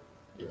occurred,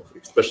 you know,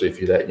 especially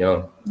if you're that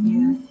young.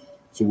 Yeah.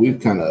 So we've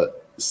kind of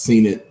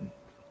seen it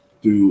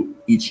through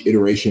each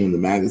iteration in the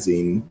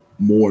magazine,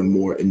 more and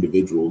more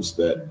individuals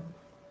that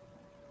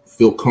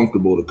feel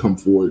comfortable to come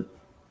forward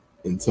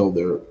and tell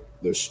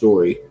their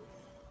story.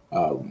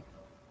 What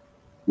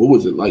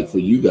was it like for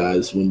you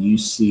guys when you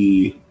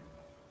see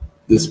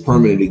this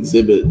permanent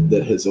exhibit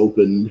that has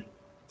opened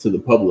to the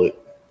public?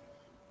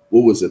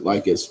 What was it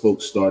like as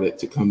folks started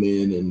to come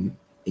in and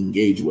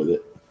engage with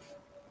it?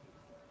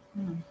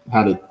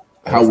 How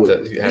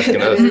would you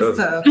asking us?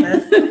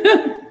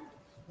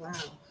 Wow.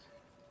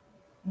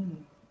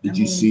 Did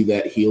you see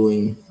that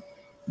healing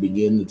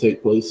begin to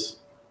take place?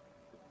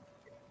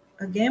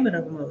 A gamut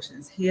of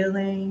emotions: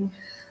 healing,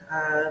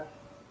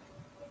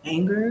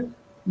 anger,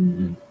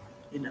 you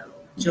know,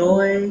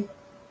 joy.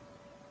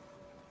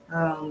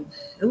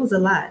 It was a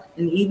lot,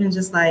 and even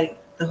just like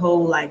the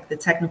whole like the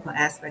technical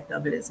aspect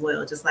of it as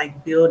well, just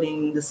like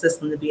building the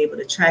system to be able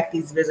to track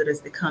these visitors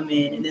that come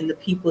in, and then the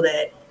people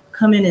that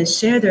come in and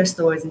share their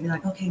stories and be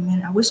like, okay,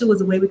 man, I wish it was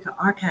a way we could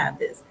archive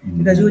this,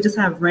 because you would just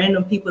have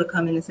random people to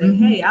come in and say,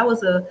 hey, I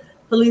was a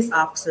police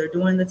officer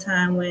during the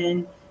time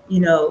when, you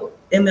know,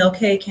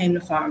 MLK came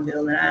to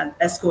Farmville and I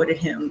escorted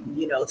him,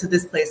 you know, to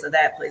this place or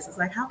that place. It's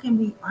like, how can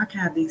we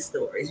archive these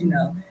stories? You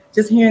know,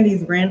 just hearing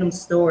these random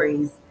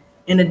stories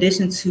in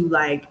addition to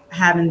like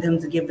having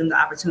them to give them the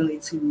opportunity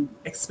to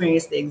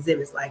experience the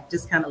exhibits, like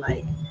just kind of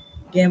like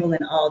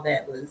gambling, all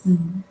that was,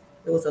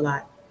 it was a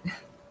lot.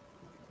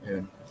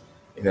 Yeah.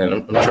 And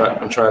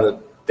I'm trying to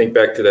think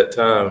back to that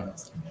time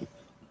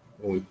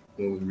when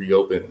we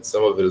reopened.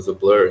 Some of it is a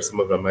blur.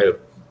 Some of it I might have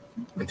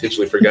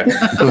intentionally forgot.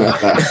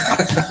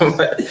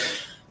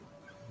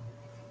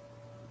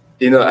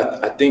 You know,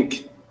 I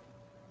think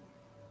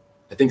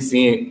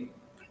seeing,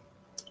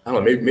 I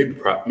don't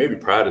know, maybe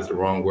pride is the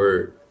wrong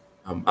word.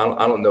 I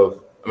don't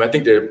know. I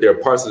think there are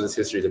parts of this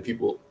history that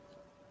people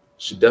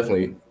should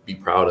definitely be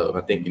proud of.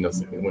 I think, you know,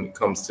 when it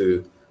comes to,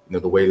 you know,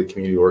 the way the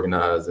community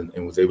organized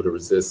and was able to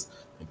resist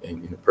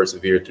and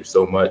persevere through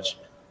so much.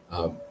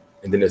 And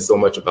then there's so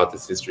much about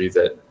this history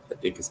that I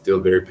think is still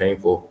very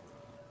painful.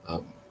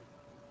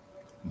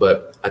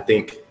 But I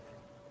think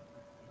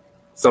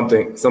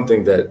something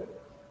that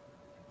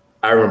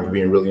I remember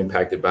being really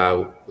impacted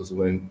by was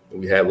when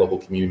we had local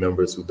community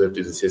members who lived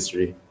through this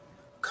history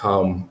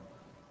come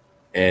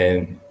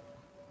and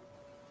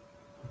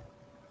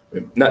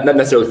not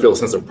necessarily feel a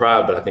sense of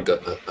pride, but I think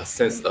a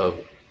sense of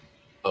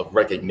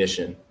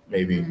recognition,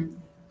 maybe.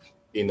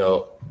 You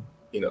know,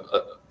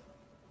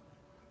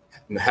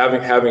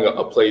 having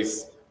a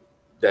place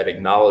that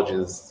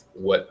acknowledges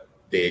what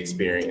they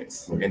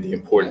experience and the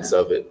importance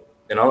of it.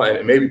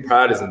 And maybe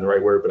pride isn't the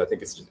right word, but I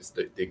think it's just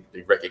the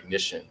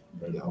recognition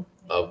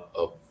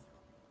of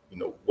you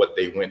know, what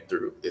they went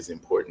through is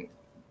important.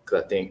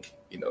 Because I think,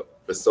 you know,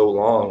 for so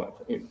long,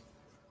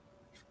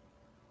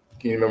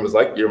 community members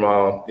like your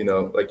mom, you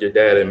know, like your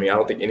dad, I mean, I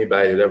don't think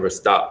anybody had ever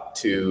stopped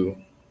to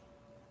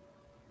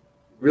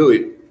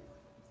really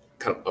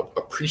kind of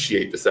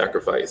appreciate the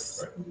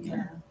sacrifice,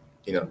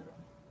 you know,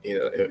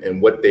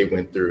 and what they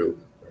went through,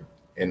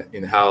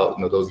 and how,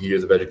 you know, those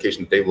years of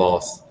education that they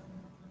lost,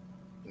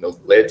 you know,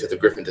 led to the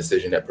Griffin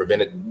decision that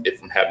prevented it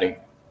from happening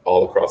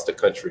all across the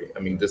country. I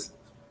mean, this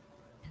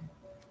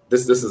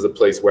is a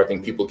place where I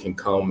think people can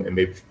come and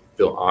maybe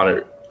feel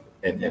honored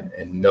and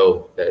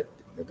know that,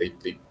 you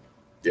know,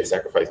 their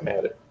sacrifice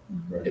mattered.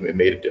 It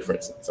made a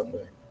difference in some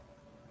way.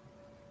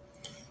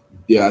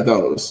 Yeah, I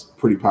thought it was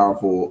pretty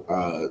powerful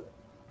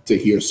to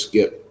hear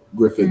Skip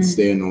Griffin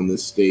stand on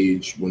this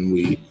stage when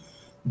we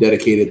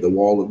dedicated the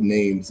Wall of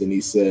Names, and he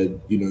said,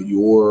 you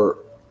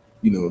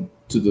know,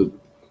 to the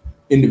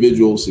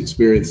individuals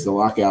experienced the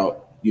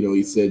lockout, you know,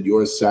 he said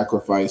your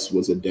sacrifice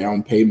was a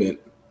down payment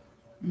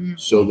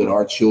so that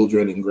our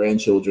children and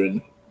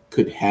grandchildren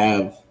could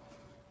have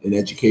an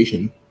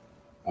education.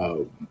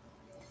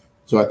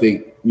 So I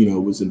think, you know,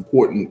 it was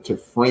important to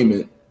frame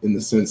it in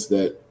the sense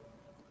that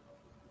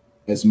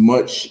as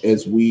much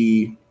as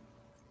we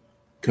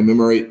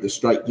commemorate the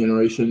strike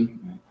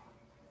generation,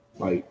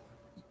 like,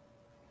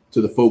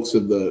 to the folks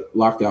of the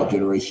lockout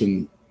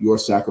generation, your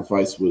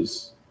sacrifice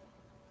was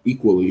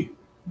equally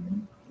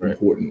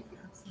important.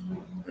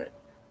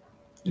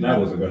 And I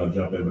wasn't going to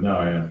jump in, but now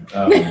I am.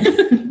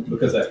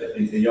 Because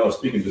and y'all are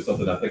speaking to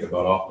something I think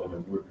about often,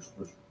 and we're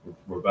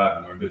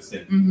vibing, we're in good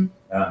sync. And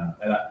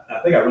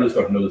I think I really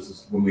started to notice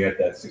this when we had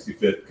that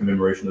 65th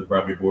commemoration of the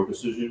Bribery Board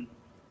decision,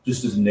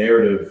 just this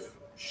narrative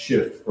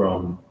shift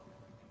from,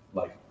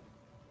 like,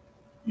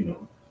 you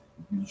know,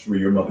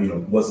 your mother, you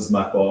know, was this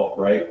my fault,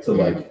 right? To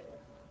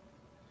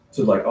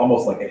like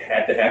almost like it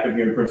had to happen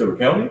here in Prince Edward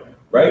County,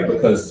 right?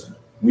 Because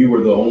we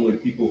were the only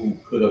people who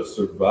could have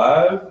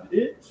survived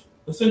it.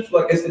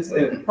 Essentially, like it's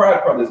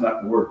pride probably is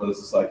not the word, but it's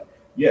just like,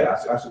 yeah,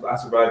 I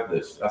survived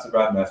this. I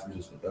survived mass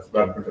resistance. I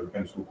survived Prince Edward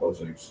County school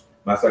closings.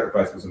 My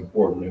sacrifice was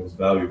important. It was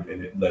valued,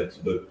 and it led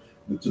to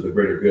the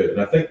greater good.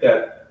 And I think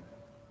that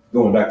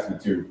going back to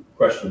your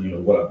question, you know,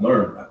 what I've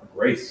learned,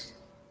 grace.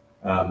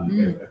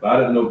 If I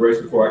didn't know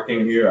grace before I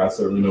came here, I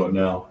certainly know it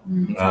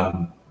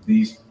now.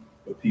 These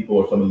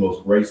people are some of the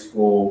most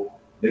graceful.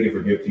 They can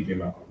forgive T.J.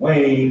 Malcolm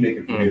Wayne. They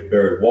can forgive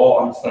Barry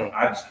Wall.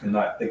 I just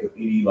cannot think of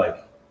any like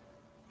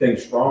thing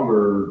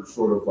stronger,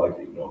 sort of like,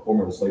 you know, a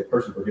former enslaved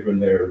person forgiving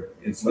their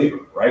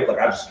enslaver, right? Like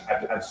I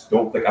just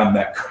don't think I'm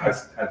that.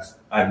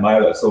 I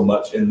admire that so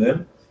much in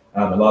them.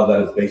 A lot of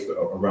that is based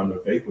around their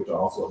faith, which I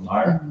also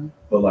admire.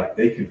 But like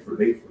they can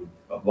forgive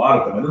a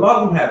lot of them, and a lot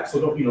of them have. So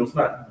don't, you know, it's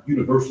not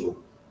universal,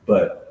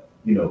 but.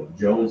 You know,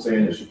 Joan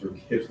saying that she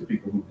forgives the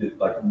people who did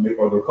like,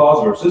 or the cause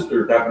of her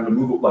sister having to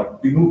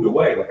be moved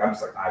away. Like I'm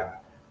just like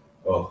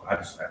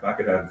if I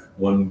could have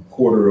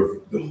 1/4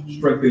 of the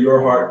strength that your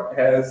heart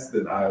has,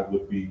 then I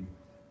would be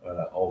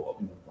all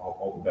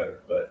the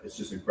better. But it's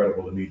just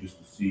incredible to me just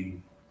to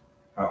see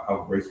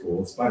how graceful,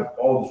 in spite of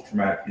all this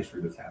traumatic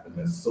history that's happened,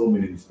 that so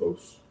many of these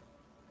folks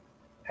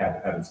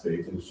have in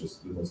spades, and it's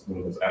just one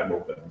of those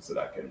admirable things that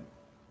I can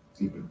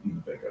even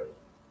think of.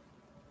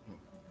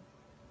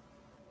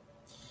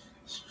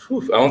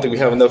 I don't think we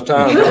have enough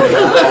time.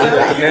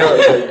 Now,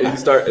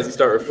 as you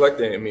start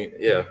reflecting, I mean,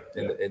 yeah,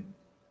 and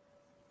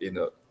you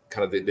know,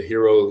 kind of the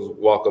heroes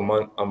walk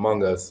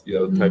among us, you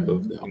know, type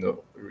of, you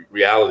know,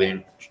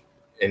 reality,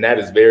 and that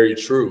is very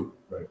true.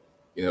 Right.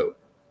 You know,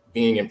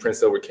 being in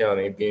Prince Edward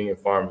County, being in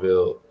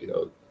Farmville, you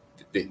know,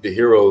 the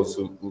heroes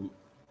who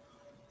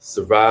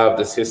survived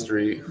this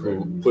history,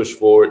 who push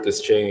forward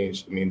this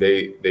change. I mean,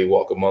 they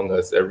walk among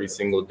us every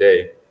single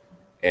day,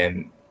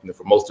 and you know,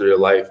 for most of their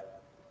life,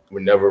 were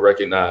never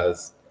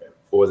recognized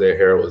for their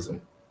heroism,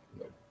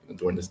 you know,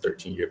 during this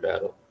 13-year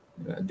battle.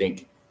 And I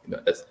think, you know,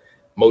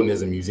 Moton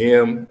is a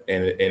museum,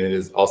 and it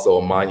is also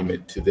a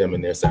monument to them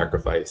and their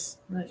sacrifice.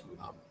 Right.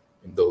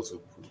 and those who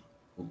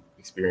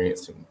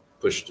experienced and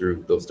pushed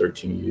through those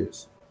 13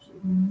 years.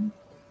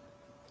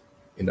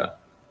 You know,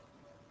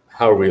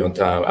 how are we on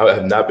time? I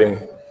have not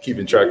been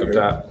keeping track of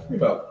time.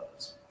 About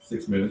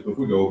 6 minutes, but if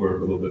we go over a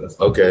little bit, that's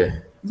fine.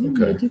 Okay.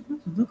 Okay.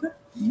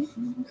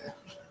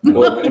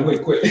 Well, and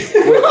wait, quick.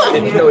 Well,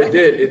 and, you know, it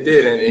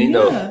did, and you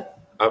know,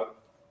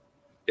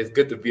 it's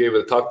good to be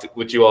able to talk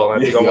with you all. I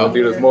think I want to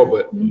do this more,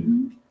 but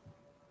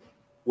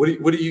what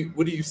do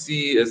you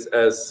see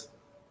as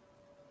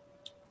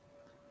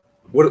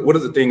what are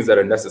the things that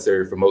are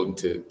necessary for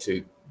Moton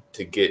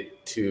to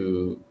get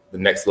to the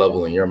next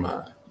level in your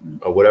mind,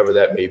 or whatever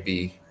that may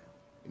be?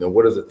 You know,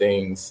 what are the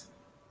things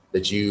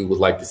that you would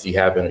like to see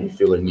happen or you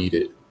feel are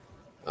needed?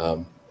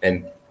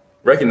 And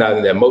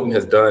recognizing that Moton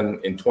has done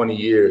in 20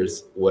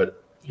 years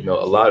what, you know,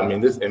 a lot. I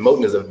mean, and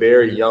Moton is a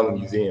very young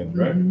museum,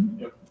 right?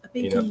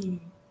 You know,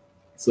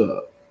 it's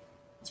a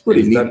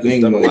pretty neat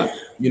thing.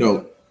 You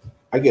know,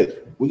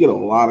 we get a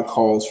lot of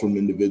calls from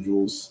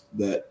individuals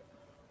that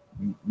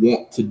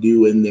want to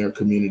do in their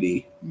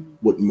community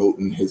what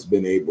Moton has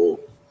been able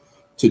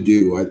to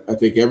do. I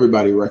think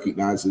everybody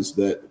recognizes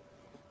that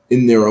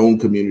in their own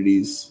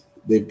communities,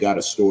 they've got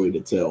a story to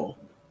tell.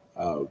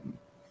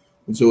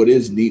 And so it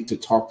is neat to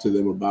talk to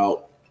them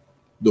about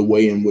the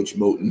way in which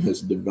Moton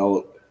has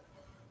developed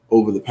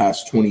over the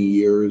past 20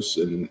 years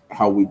and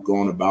how we've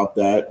gone about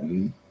that.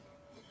 And,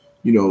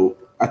 you know,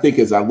 I think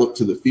as I look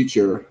to the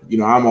future, you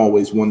know, I'm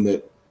always one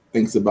that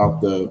thinks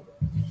about the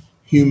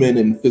human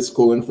and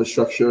physical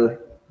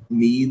infrastructure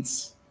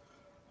needs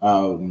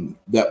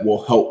that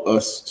will help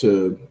us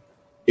to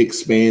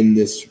expand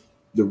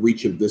the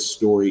reach of this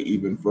story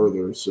even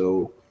further.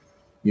 So,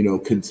 you know,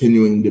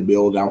 continuing to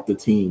build out the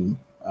team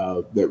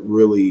that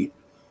really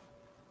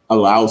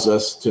allows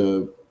us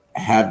to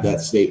have that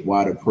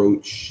statewide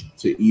approach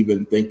to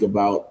even think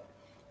about,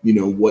 you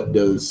know, what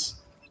does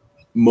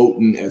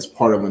Moton as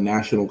part of a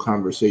national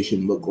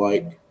conversation look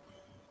like?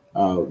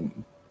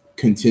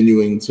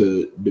 Continuing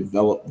to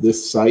develop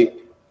this site,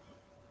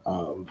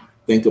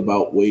 think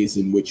about ways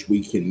in which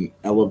we can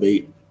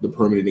elevate the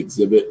permanent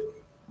exhibit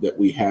that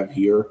we have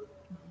here.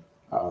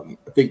 I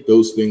think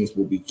those things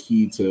will be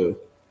key to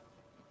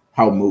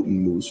how Moton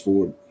moves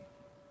forward.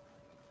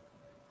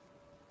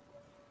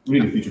 We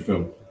need a feature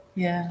film.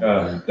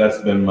 Yeah. That's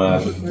been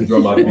the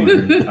drum I've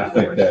beaten. I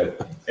think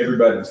that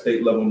everybody at the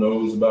state level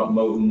knows about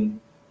Moton,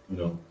 you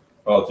know,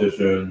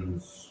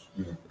 politicians,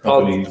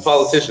 companies.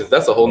 Politicians,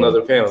 that's a whole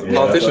nother panel. Yeah,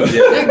 Politicians,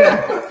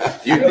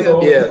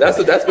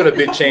 that's been a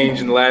big change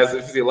in the last.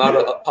 You see a lot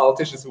of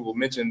politicians who will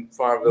mention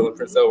Farmville and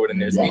Prince Edward in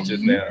their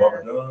speeches now.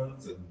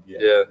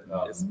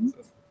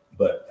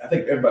 But I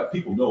think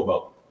people know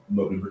about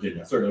Moton,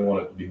 Virginia. I certainly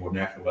want it to be more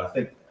national, but I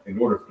think in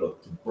order to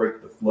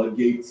break the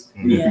floodgates,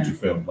 we need a feature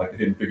film, like the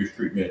Hidden Figures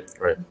treatment.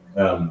 Right.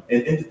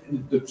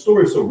 And the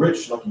story is so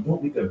rich, like you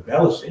don't need to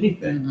embellish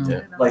anything.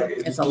 Like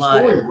it's the a lot.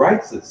 story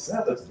writes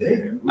itself. It's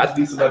there. We just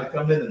need somebody to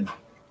come in and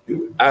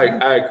do it.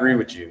 I agree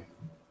with you.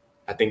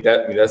 I think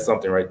that's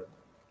something, right?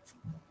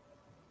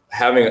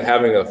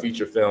 Having a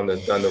feature film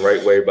that's done the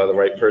right way by the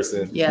right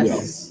person,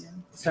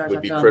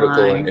 would be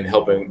critical in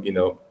helping, you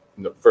know,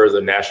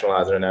 further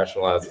nationalize or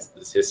internationalize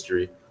this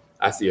history.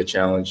 I see a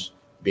challenge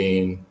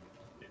being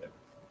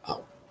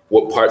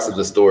what parts of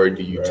the story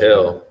do you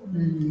tell?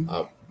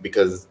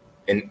 Because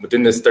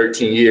within this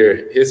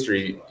 13-year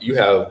history, you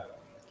have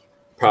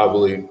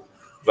probably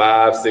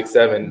 5, 6,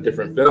 7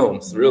 different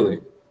films, really.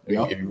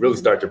 If you really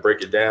start to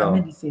break it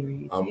down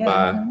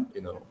by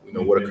you know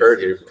what occurred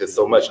here, because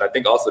so much. And I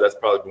think also that's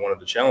probably one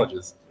of the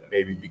challenges,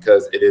 maybe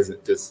because it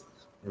isn't this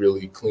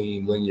really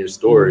clean linear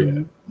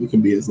story. We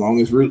can be as long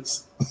as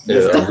Roots. A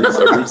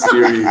Roots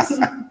series.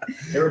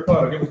 Harry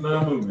Potter, give us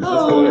 9 movies.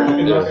 Let's go there. We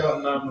can knock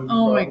out 9 movies.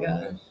 Oh my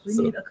God. We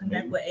need to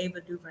connect with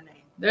Ava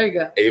DuVernay. There you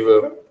go.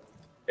 Ava.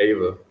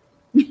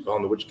 I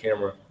don't know which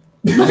camera.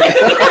 Ava.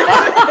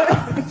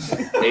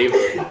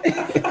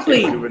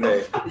 Please.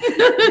 DuVernay.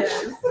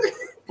 Yes.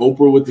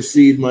 Oprah with the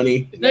seed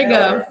money. There you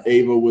go.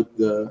 Ava with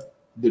the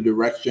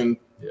direction.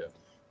 Yeah.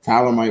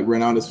 Tyler might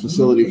rent out his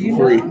facility for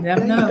free.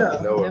 Never know.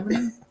 Never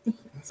know.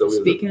 So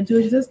speaking into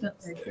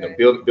existence.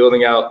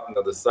 Building out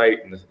the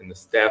site and the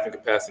staffing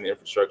capacity and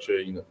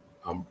infrastructure.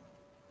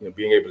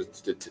 Being able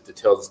to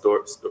tell the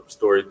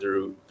story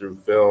through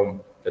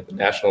film at the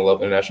national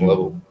level, international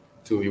level.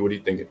 Tui, what do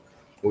you think?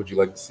 What would you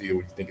like to see, or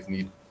what do you think is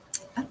needed?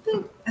 I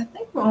think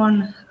we're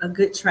on a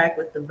good track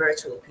with the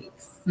virtual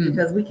piece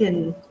because we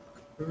can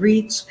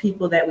reach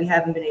people that we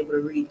haven't been able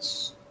to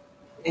reach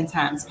in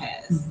times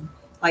past.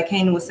 Like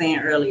Cainan was saying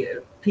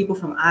earlier, people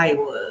from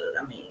Iowa,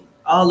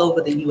 all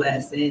over the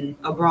U.S. and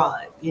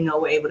abroad,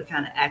 we're able to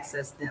kind of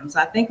access them. So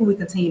I think when we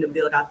continue to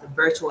build out the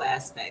virtual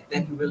aspect,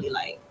 that can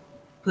really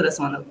put us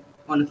on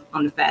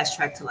the fast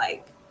track to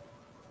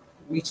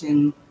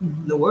reaching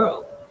the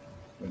world.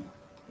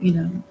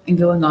 And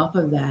going off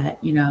of that,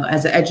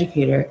 as an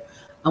educator,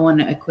 I want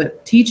to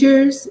equip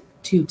teachers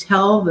to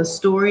tell the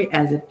story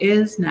as it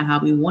is, not how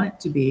we want it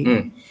to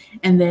be.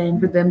 And then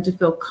for them to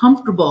feel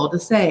comfortable to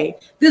say,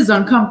 this is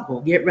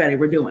uncomfortable. Get ready.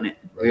 We're doing it.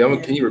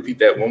 Can you repeat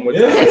that one more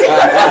time?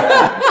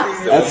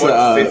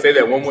 Say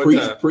that one more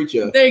time.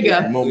 Preacher. There you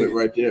go. Moment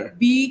right there.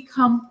 Be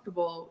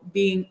comfortable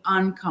being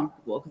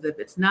uncomfortable, because if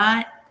it's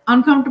not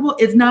uncomfortable,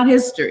 it's not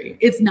history.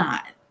 It's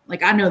not.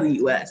 Like, I know the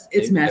U.S.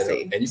 It's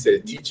messy. And you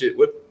said teach it.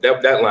 What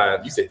that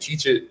line? You said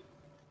teach it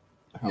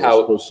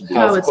how it's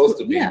supposed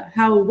to be. Yeah,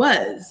 how it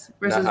was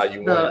versus how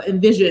you the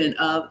envision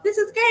of this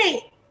is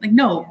great. Like,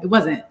 no, it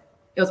wasn't.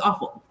 It was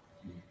awful.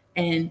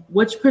 And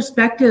which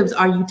perspectives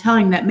are you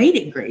telling that made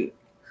it great?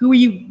 Who are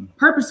you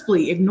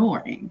purposefully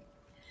ignoring?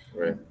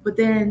 Right. But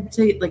then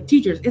to like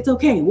teachers, it's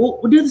okay. We'll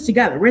do this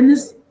together.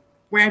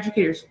 We're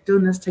educators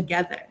doing this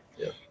together.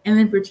 Yeah. And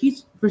then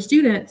for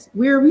students,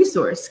 we're a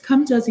resource.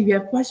 Come to us if you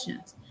have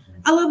questions.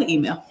 I love an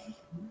email.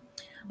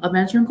 I love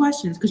answering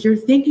questions because you're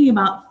thinking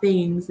about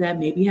things that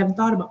maybe you haven't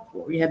thought about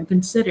before, you haven't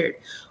considered,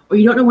 or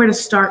you don't know where to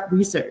start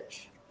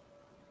research,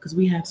 because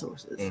we have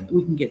sources.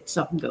 We can get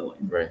stuff going.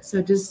 Right.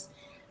 So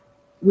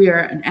we are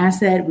an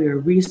asset, we're a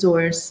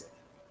resource,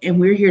 and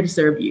we're here to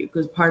serve you,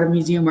 because part of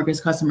museum work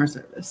is customer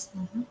service.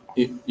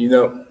 You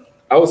know,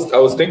 I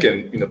was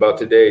thinking, about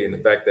today and the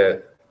fact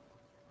that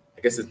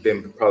I guess it's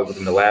been probably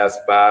within the last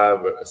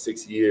 5 or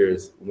 6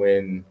 years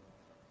when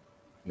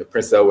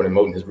Prince Edward and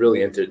Moton has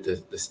really entered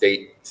the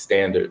state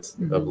standards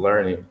of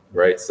learning,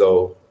 right?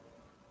 So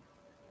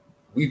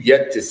we've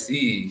yet to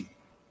see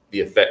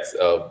the effects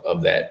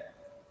of that.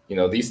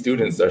 These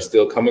students are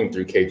still coming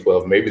through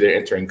K-12. Maybe they're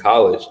entering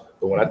college.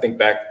 But when I think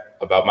back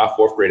about my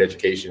 4th grade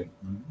education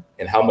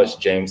and how much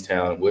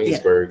Jamestown,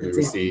 Williamsburg we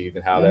received,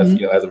 and how that's,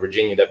 as a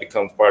Virginian, that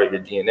becomes part of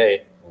your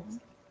DNA.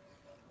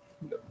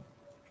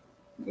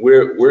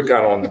 We're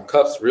kind of on the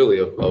cusp, really,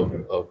 of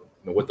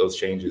what those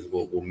changes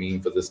will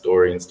mean for the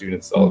story and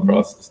students all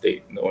across the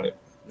state knowing it.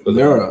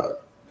 There are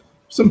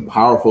some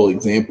powerful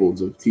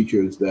examples of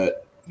teachers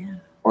that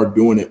are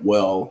doing it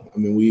well. I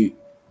mean, we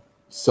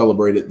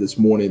celebrated this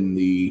morning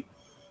the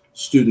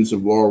students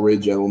of Laurel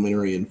Ridge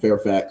Elementary and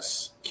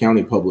Fairfax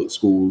County Public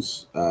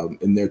Schools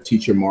and their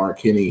teacher, Mara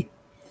Kinney.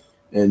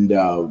 And,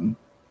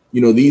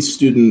 these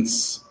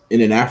students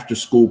in an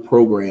after-school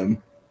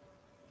program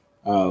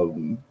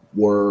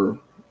were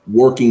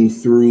working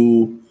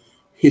through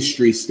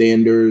history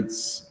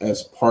standards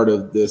as part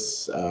of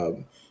this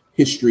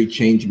History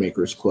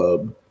Changemakers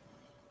Club.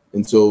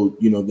 And so,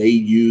 they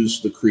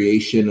used the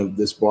creation of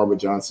this Barbara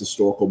John's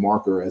historical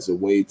marker as a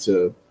way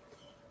to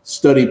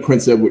study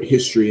Prince Edward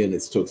history in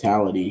its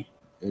totality.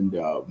 And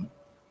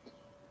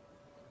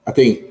I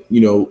think,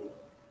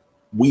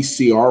 we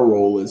see our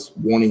role as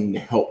wanting to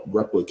help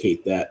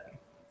replicate that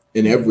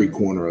in every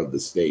corner of the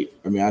state.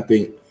 I mean, I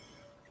think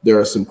there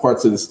are some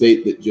parts of the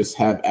state that just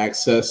have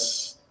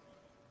access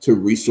to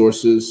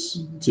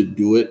resources to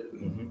do it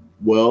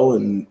well.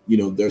 And,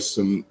 there's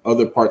some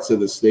other parts of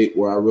the state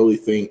where I really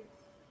think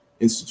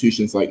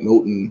institutions like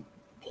Moton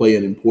play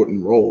an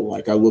important role.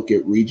 Like, I look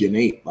at Region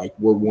 8, like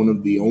we're one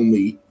of the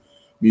only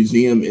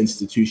museum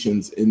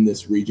institutions in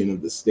this region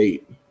of the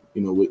state.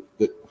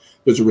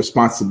 There's a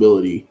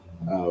responsibility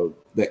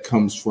that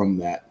comes from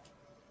that.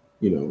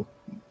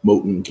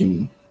 Moton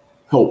can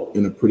help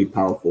in a pretty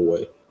powerful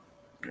way.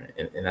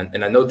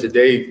 And I know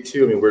today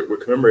too, we're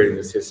commemorating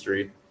this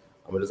history.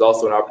 There's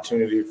also an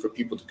opportunity for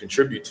people to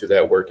contribute to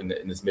that work in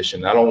this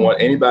mission. I don't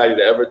want anybody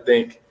to ever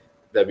think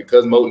that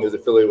because Moton is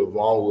affiliated with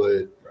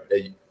Longwood,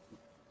 that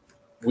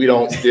we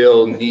don't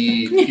still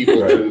need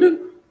people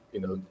to,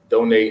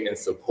 donate and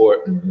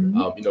support.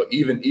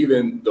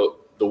 Even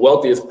the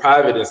wealthiest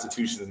private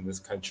institutions in this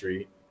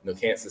country,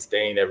 can't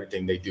sustain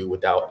everything they do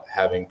without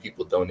having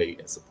people donate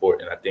and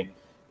support. And I think,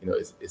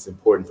 it's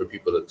important for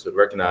people to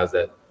recognize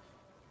that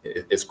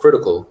it's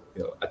critical.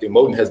 I think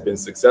Moton has been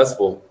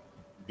successful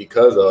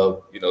because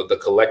of, the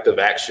collective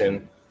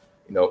action,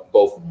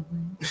 both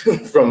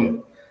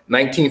from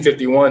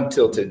 1951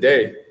 till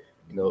today,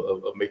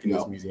 of making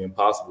this museum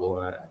possible.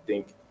 And I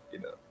think,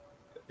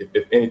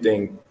 if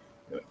anything,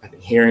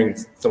 hearing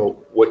some of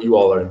what you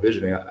all are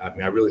envisioning,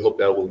 I really hope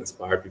that will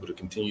inspire people to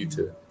continue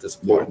to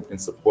support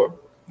and support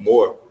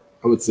more.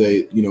 I would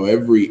say,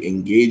 every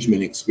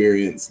engagement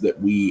experience that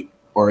we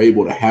are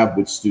able to have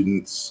with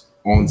students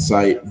on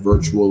site,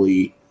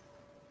 virtually,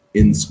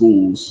 in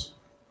schools,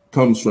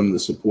 comes from the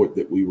support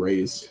that we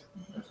raise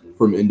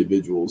from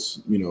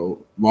individuals.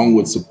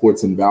 Longwood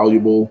support's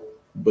invaluable,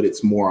 but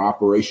it's more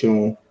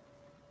operational.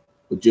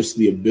 But just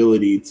the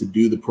ability to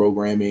do the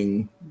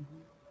programming,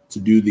 to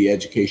do the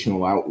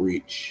educational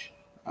outreach,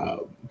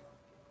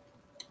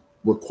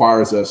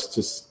 requires us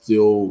to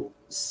still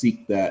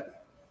seek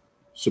that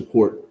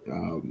support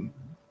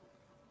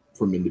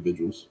from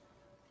individuals.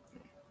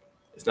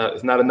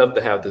 It's not enough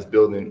to have this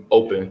building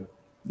open.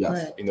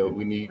 Yes.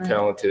 We need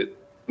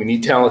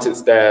talented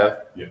staff.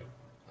 Yeah.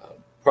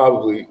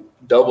 Probably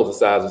double the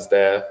size of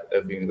staff.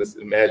 Let's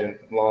imagine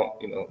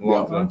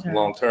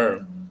long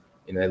term.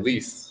 At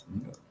least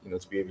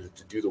to be able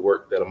to do the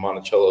work that a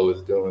Monticello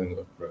is doing,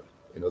 or,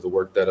 the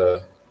work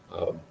that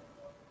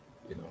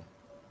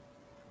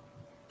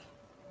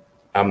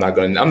I'm not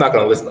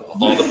gonna list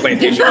all the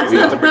plantation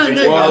museums in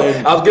Virginia.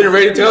 Well, I was getting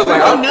ready to tell,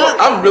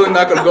 I'm really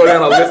not gonna go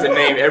down a list and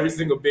name every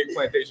single big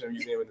plantation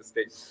museum in the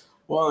state.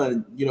 Well,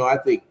 and I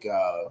think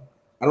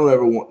don't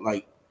ever want,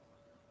 like,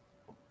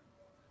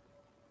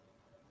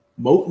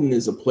 Moton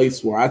is a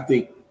place where I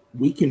think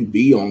we can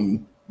be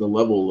on the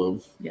level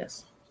of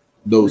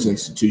those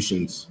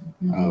institutions,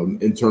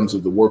 in terms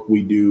of the work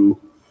we do,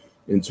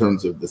 in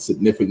terms of the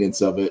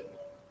significance of it.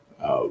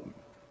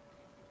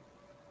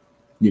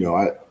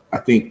 I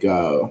think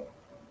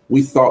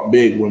we thought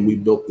big when we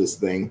built this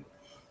thing.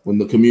 When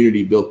the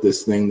community built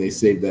this thing, they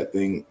saved that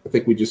thing. I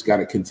think we just got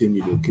to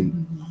continue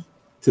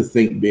to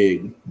think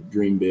big,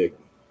 dream big.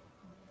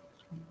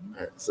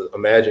 All right, so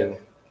imagine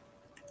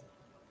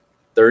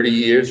 30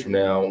 years from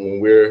now when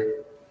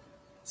we're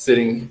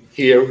sitting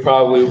here,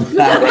 probably,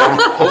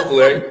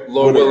 hopefully,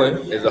 Lord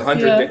willing, is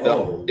 100.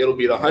 It'll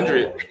be the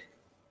 100.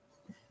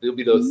 It'll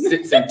be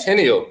the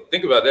centennial.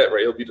 Think about that,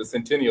 right? It'll be the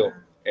centennial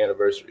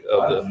anniversary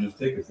of the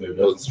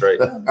Moton strike.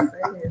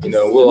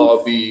 We'll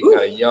all be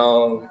kind of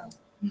young,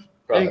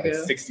 probably like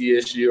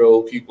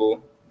 60-ish-year-old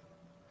people.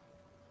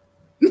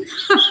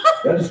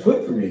 That is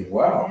quick for me.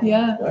 Wow.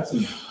 Yeah.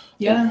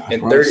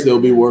 And I'll still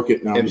be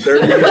working now. In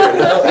 30 years.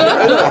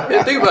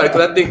 And think about it,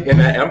 because I think,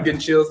 and I'm getting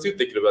chills too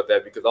thinking about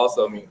that, because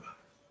also, I mean,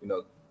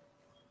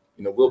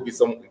 we'll be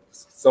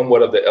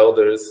somewhat of the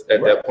elders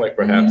at that point,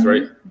 perhaps,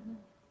 right?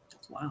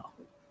 Wow.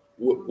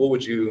 What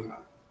would you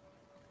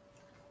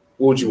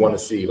want to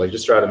see? Like,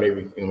 just try to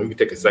maybe, we can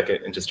take a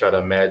second and just try to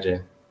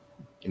imagine,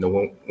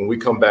 when we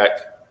come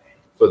back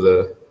for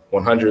the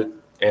 100th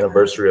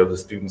anniversary of the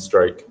student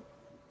strike.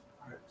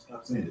 All right,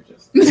 stop saying it,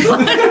 Justin.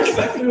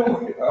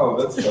 Oh,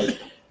 that's like.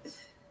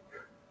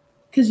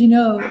 Because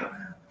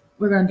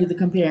we're going to do the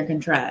compare and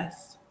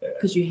contrast.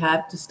 Because you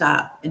have to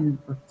stop and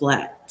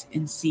reflect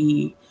and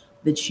see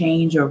the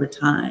change over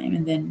time,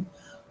 and then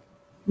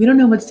we don't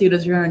know what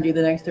students are going to do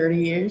the next 30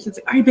 years. It's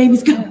like, all right,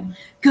 babies, go.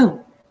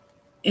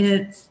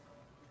 And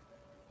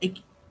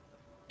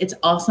it's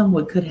awesome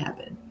what could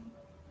happen.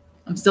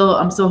 I'm still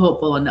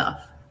hopeful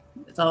enough.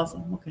 It's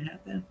awesome what could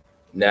happen.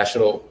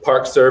 National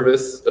Park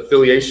Service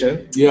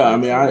affiliation. Yeah, I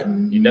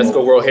mean,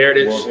 UNESCO World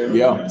Heritage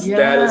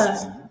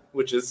status,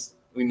 which is,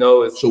 we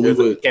know is, so there's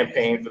a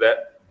campaign for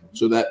that.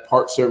 So that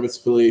Park Service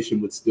affiliation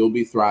would still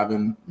be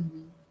thriving.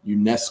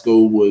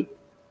 UNESCO would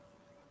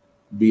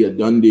be a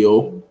done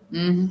deal.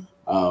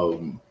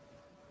 So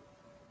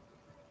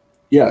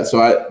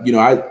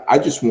I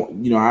just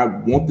want, I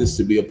want this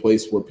to be a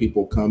place where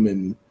people come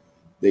and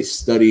they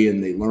study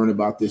and they learn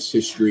about this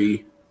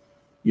history,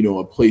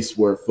 a place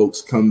where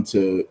folks come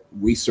to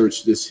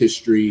research this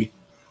history.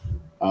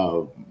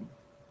 I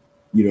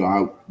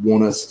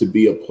want us to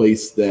be a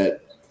place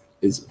that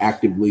is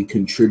actively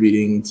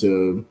contributing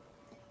to,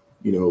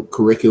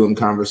 curriculum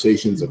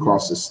conversations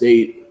across the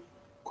state,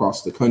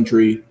 across the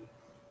country.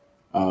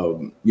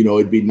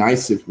 It'd be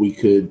nice if we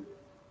could,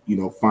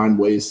 find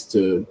ways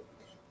to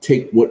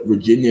take what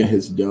Virginia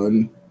has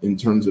done in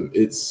terms of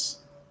its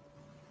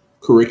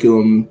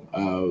curriculum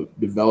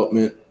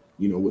development,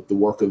 with the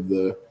work of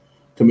the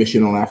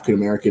Commission on African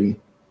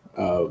American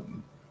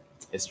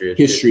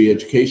History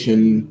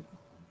Education,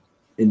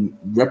 and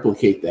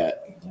replicate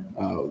that.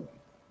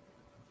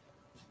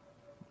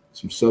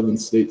 Some southern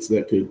states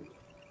that could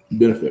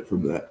benefit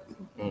from that.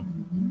 What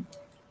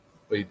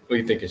do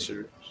you think it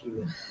should?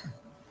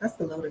 That's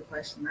a loaded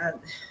question.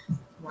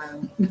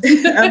 Wow.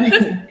 I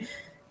mean,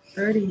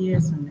 30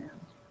 years from now.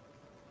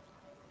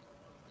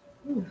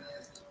 Ooh.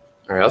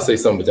 All right, I'll say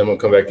something, but then we'll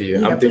come back to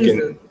you. I'm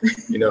thinking,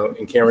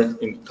 and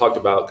Cameron talked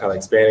about kind of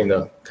expanding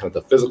the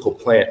physical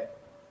plant.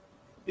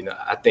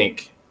 I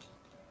think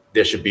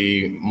there should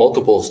be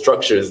multiple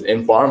structures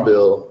in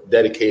Farmville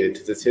dedicated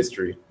to this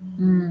history.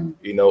 A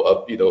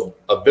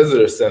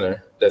visitor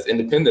center that's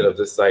independent of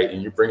this site,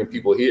 and you're bringing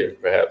people here,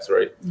 perhaps,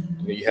 right?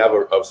 You have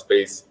a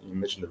space. You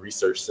mentioned the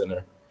research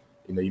center.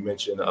 You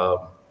mentioned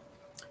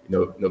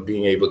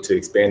being able to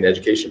expand the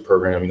education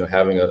program.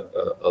 Having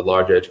a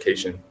larger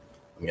education,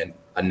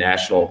 a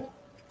national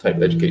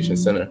type education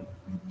center.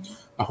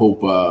 I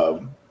hope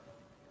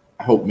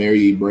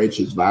Mary Branch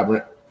is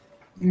vibrant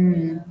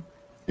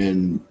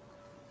and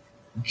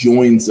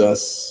joins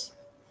us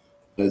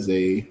as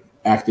a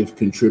active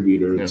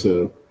contributor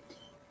to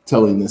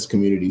telling this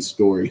community's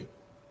story.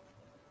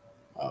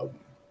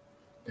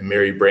 And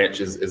Mary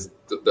Branch is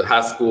the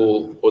high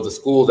school, or the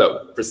school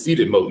that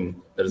preceded Moton,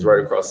 that is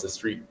right across the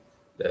street,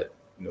 that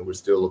we're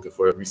still looking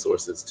for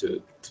resources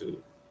to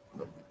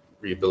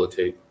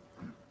rehabilitate.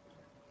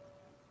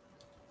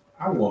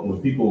 I want,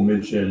 when people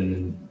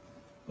mention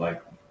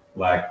like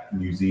Black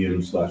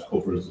museums /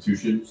 cultural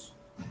institutions,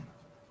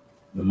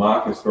 the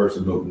Mock is first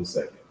and Moton is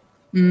second.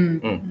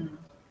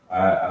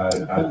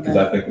 Because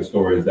I think the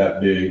story is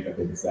that big. I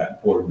think it's that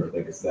important. I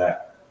think it's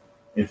that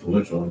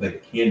influential. I think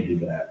it can be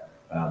that.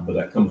 But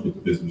that comes with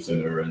the visitor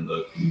center and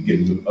the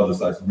getting the other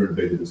sites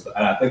renovated and stuff.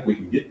 And I think we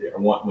can get there. I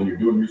want, when you're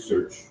doing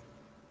research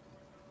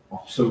on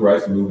civil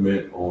rights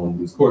movement, on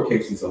these court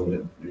cases, on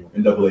the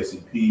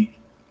NAACP,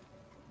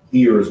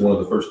 here is one of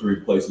the first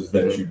 3 places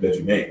that you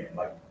name.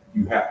 Like,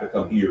 you have to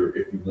come here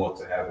if you want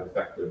to have an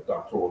effective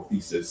doctoral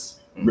thesis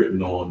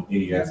written on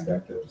any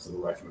aspect of the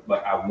civil rights movement.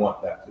 Like, I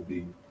want that to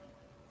be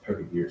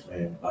 30 years,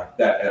 man. Like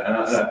that, and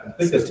I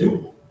think that's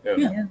doable.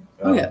 Yeah.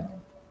 Oh, yeah.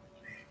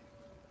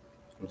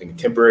 I'm thinking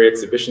temporary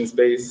exhibition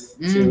space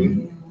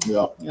too.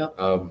 Yeah.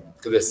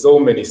 Because there's so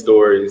many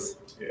stories.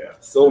 Yeah.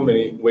 So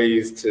many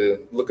ways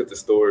to look at the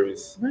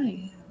stories.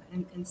 Right.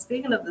 And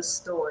speaking of the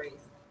stories,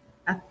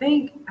 I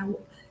think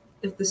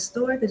if the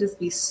story could just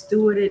be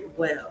stewarded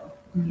well,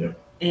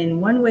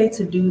 and one way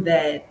to do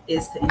that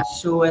is to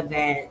ensure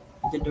that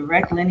the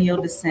direct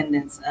lineal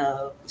descendants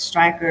of the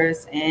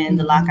strikers and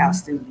the lockout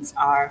students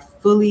are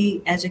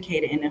fully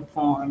educated and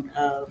informed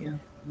of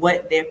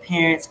what their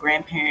parents,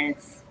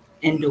 grandparents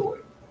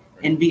endured,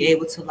 and be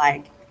able to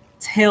like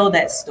tell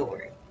that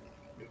story,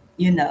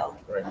 you know,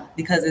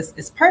 because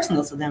it's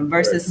personal to them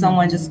versus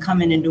someone just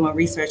coming and doing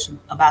research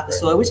about the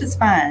story, which is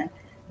fine.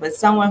 But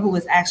someone who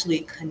is actually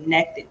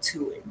connected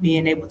to it,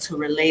 being able to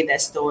relay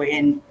that story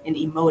and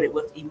emote it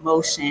with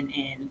emotion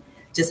and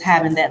just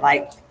having that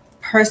like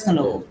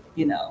personal,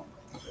 you know,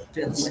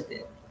 feeling with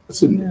it.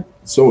 It's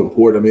so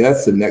important. I mean,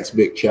 that's the next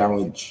big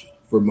challenge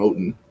for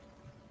Moton,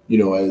 you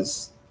know,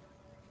 as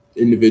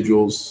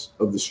individuals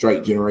of the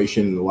strike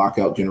generation and the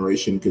lockout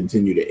generation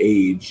continue to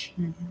age.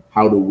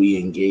 How do we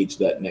engage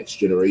that next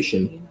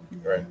generation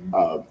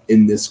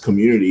in this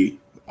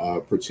community,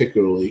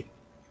 particularly?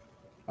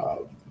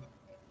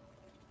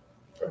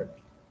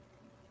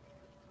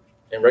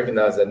 And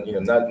recognize that, you know,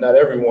 not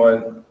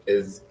everyone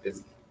is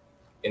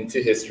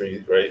into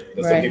history, right? You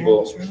know, some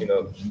people, you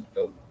know,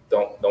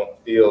 don't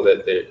feel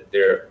that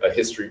they're a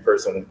history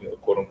person, you know,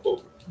 quote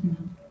unquote.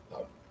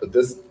 But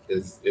this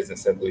isn't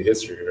simply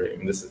history, right? I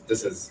mean, this is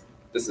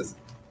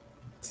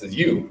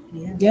you.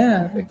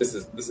 Like this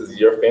is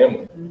your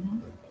family.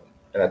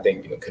 And I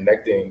think, you know,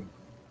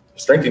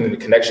 strengthening the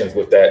connections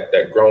with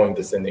that growing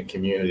descendant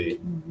community,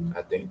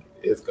 I think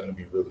is going to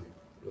be really,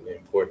 really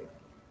important.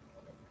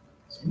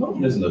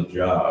 Moton isn't a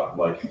job.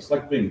 Like, it's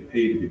like being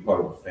paid to be part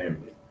of a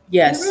family.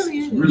 Yes.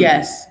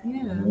 Yes.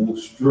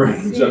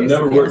 Strange. I've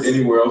never worked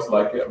anywhere else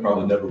like it. I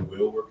probably never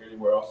will work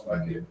anywhere else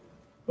like it.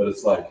 But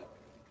it's like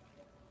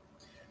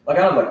I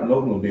don't like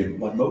Moton will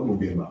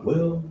be in my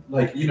will.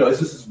 Like, you know, it's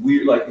just this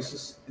weird, like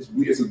it's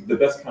weird. It's the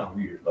best kind of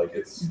weird. Like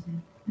it's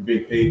you're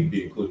being paid to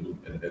be included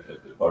in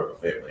part of a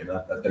family. And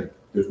I think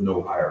there's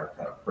no higher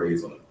kind of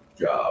praise on a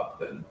job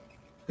than,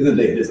 because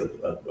it is a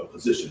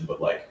position,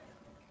 but like,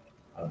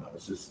 I don't know,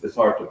 it's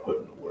hard to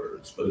put into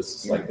words, but it's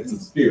just like, it's a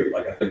spirit.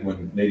 Like I think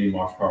when Nadine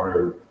Marsh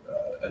Carter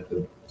at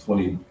the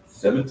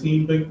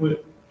 2017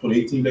 banquet,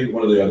 2018 banquet,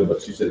 one or the other,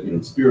 but she said, you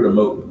know, spirit of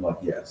Moton. I'm like,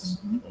 yes,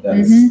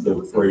 that's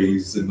the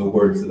phrase and the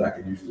words that I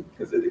can use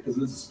because it is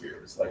a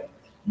spirit. It's like,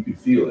 you can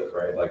feel it,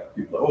 right? Like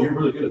people are like, oh, you're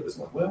really good at this.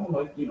 I'm like, well,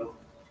 like, you know,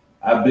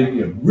 I've been,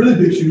 you know, really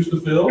big shoes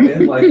to fill,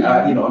 and like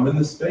I'm in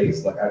this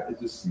space. Like it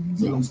just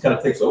kind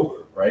of takes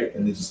over, right?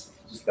 And it's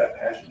just that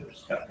passion that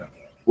just kind of comes out.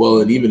 Well,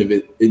 and even if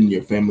it's in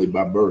your family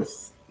by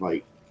birth,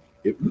 like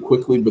it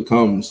quickly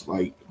becomes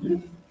like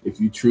if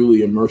you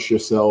truly immerse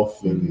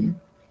yourself and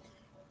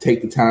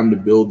take the time to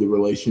build the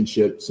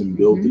relationships and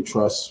build the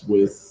trust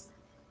with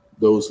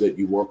those that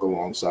you work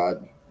alongside,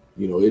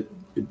 you know, it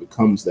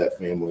becomes that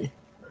family.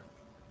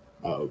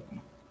 You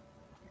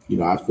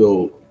know, I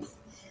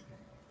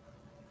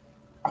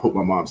hope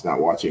my mom's not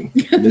watching.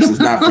 This is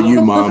not for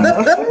you, Mom,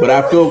 but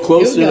I feel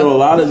closer to a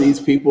lot of these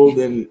people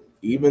than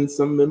even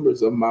some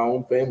members of my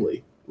own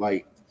family.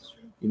 Like,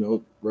 you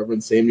know,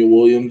 Reverend Samuel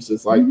Williams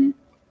is like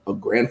a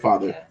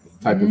grandfather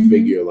type of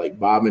figure. Like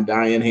Bob and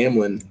Diane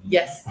Hamlin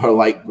are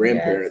like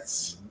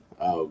grandparents.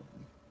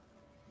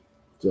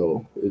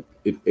 So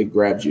it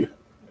grabs you.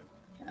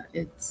 Yeah,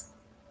 it's,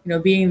 you know,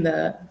 being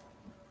the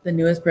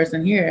newest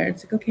person here,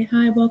 it's like, okay,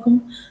 hi,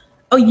 welcome.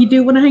 Oh, you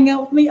do want to hang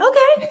out with me?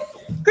 Okay,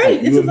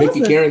 great. You and Mickey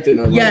Carrington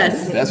are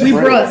that's we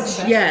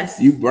brunch. Yes,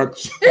 you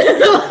brunch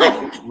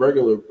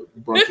regular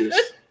brunches.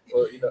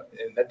 Well, you know,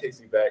 and that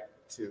takes me back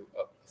to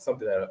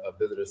something that a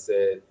visitor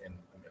said, and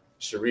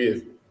Sherre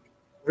is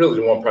really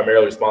the one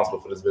primarily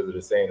responsible for this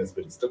visitor saying this,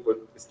 but it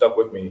stuck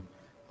with me.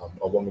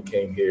 A woman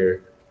came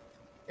here,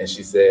 and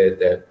she said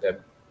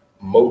that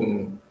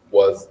Moton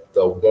was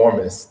the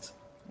warmest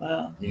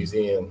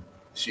museum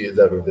she has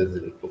ever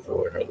visited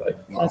before in her life.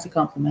 That's a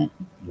compliment.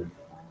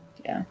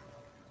 Yeah.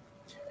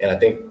 And I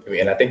think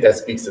that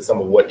speaks to some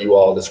of what you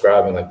all are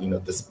describing. Like, you know,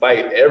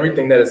 despite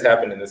everything that has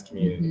happened in this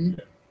community,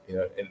 you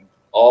know, and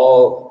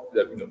all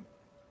that, you know,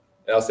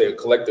 and I'll say a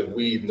collective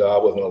we, even though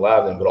I wasn't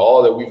alive then, but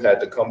all that we've had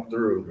to come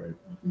through, right?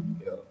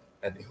 You know,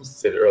 I think who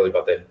said it earlier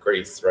about that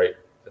grace, right?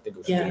 I think it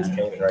was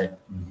Cainan, right?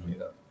 You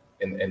know,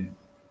 and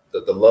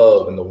the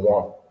love and the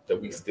warmth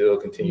that we still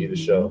continue to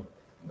show,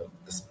 you know,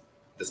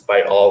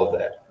 despite all of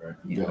that, right?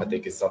 Yeah. I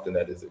think it's something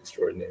that is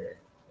extraordinary,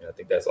 and I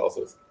think that's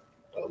also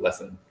a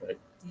lesson, right?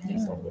 Yeah.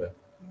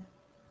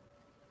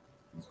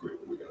 That's great.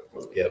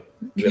 Yep.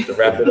 We have to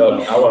wrap it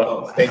up. I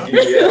want to thank you.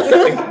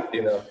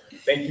 You know,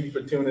 thank you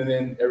for tuning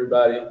in,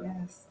 everybody.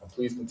 Yes.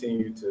 Please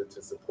continue to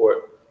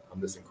support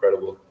this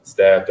incredible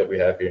staff that we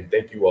have here, and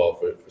thank you all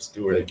for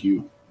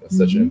stewarding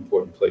such an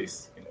important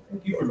place, you know,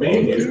 Thank you for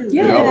being here.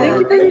 Yeah,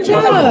 thank you for your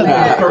job.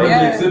 Covering the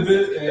Yes.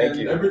 exhibit Thank and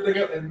you. everything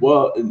else, and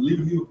Well,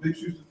 leaving me with big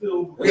shoes to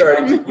fill. We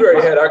already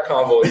had our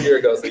convo a year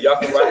ago, so y'all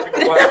can watch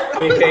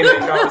me and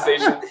Cainan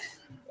conversation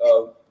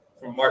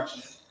from March,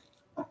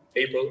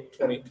 April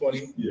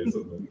 2020. Yeah,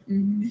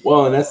 something.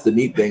 well, and that's the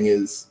neat thing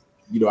is,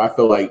 I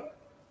feel like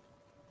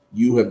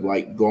you have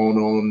like gone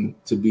on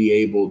to be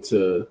able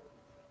to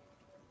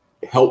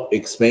help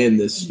expand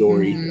this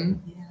story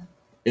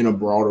in a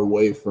broader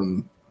way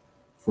from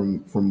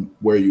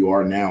where you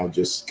are now,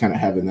 just kind of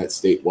having that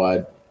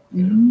statewide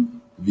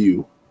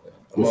view.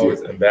 I'm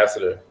always an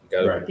ambassador.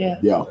 Right. Yeah.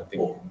 Yeah. I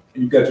think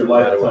You've got your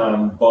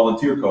lifetime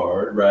volunteer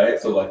card, right?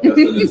 So like that's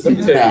an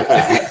incentive.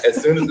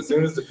 as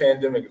soon as the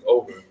pandemic is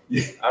over,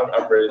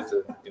 I'm ready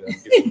to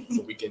get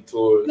some weekend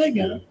tours. There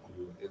you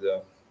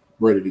go.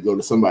 Ready to go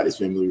to somebody's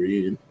family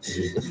reunion.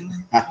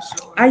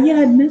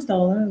 I'd missed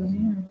all those.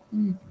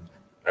 Yeah.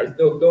 Are you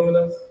still filming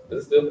us?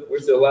 We're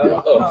still live?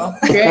 Yeah. Oh.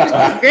 Great.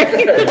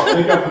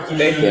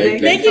 Thank you.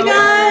 Thank you,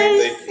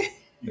 guys.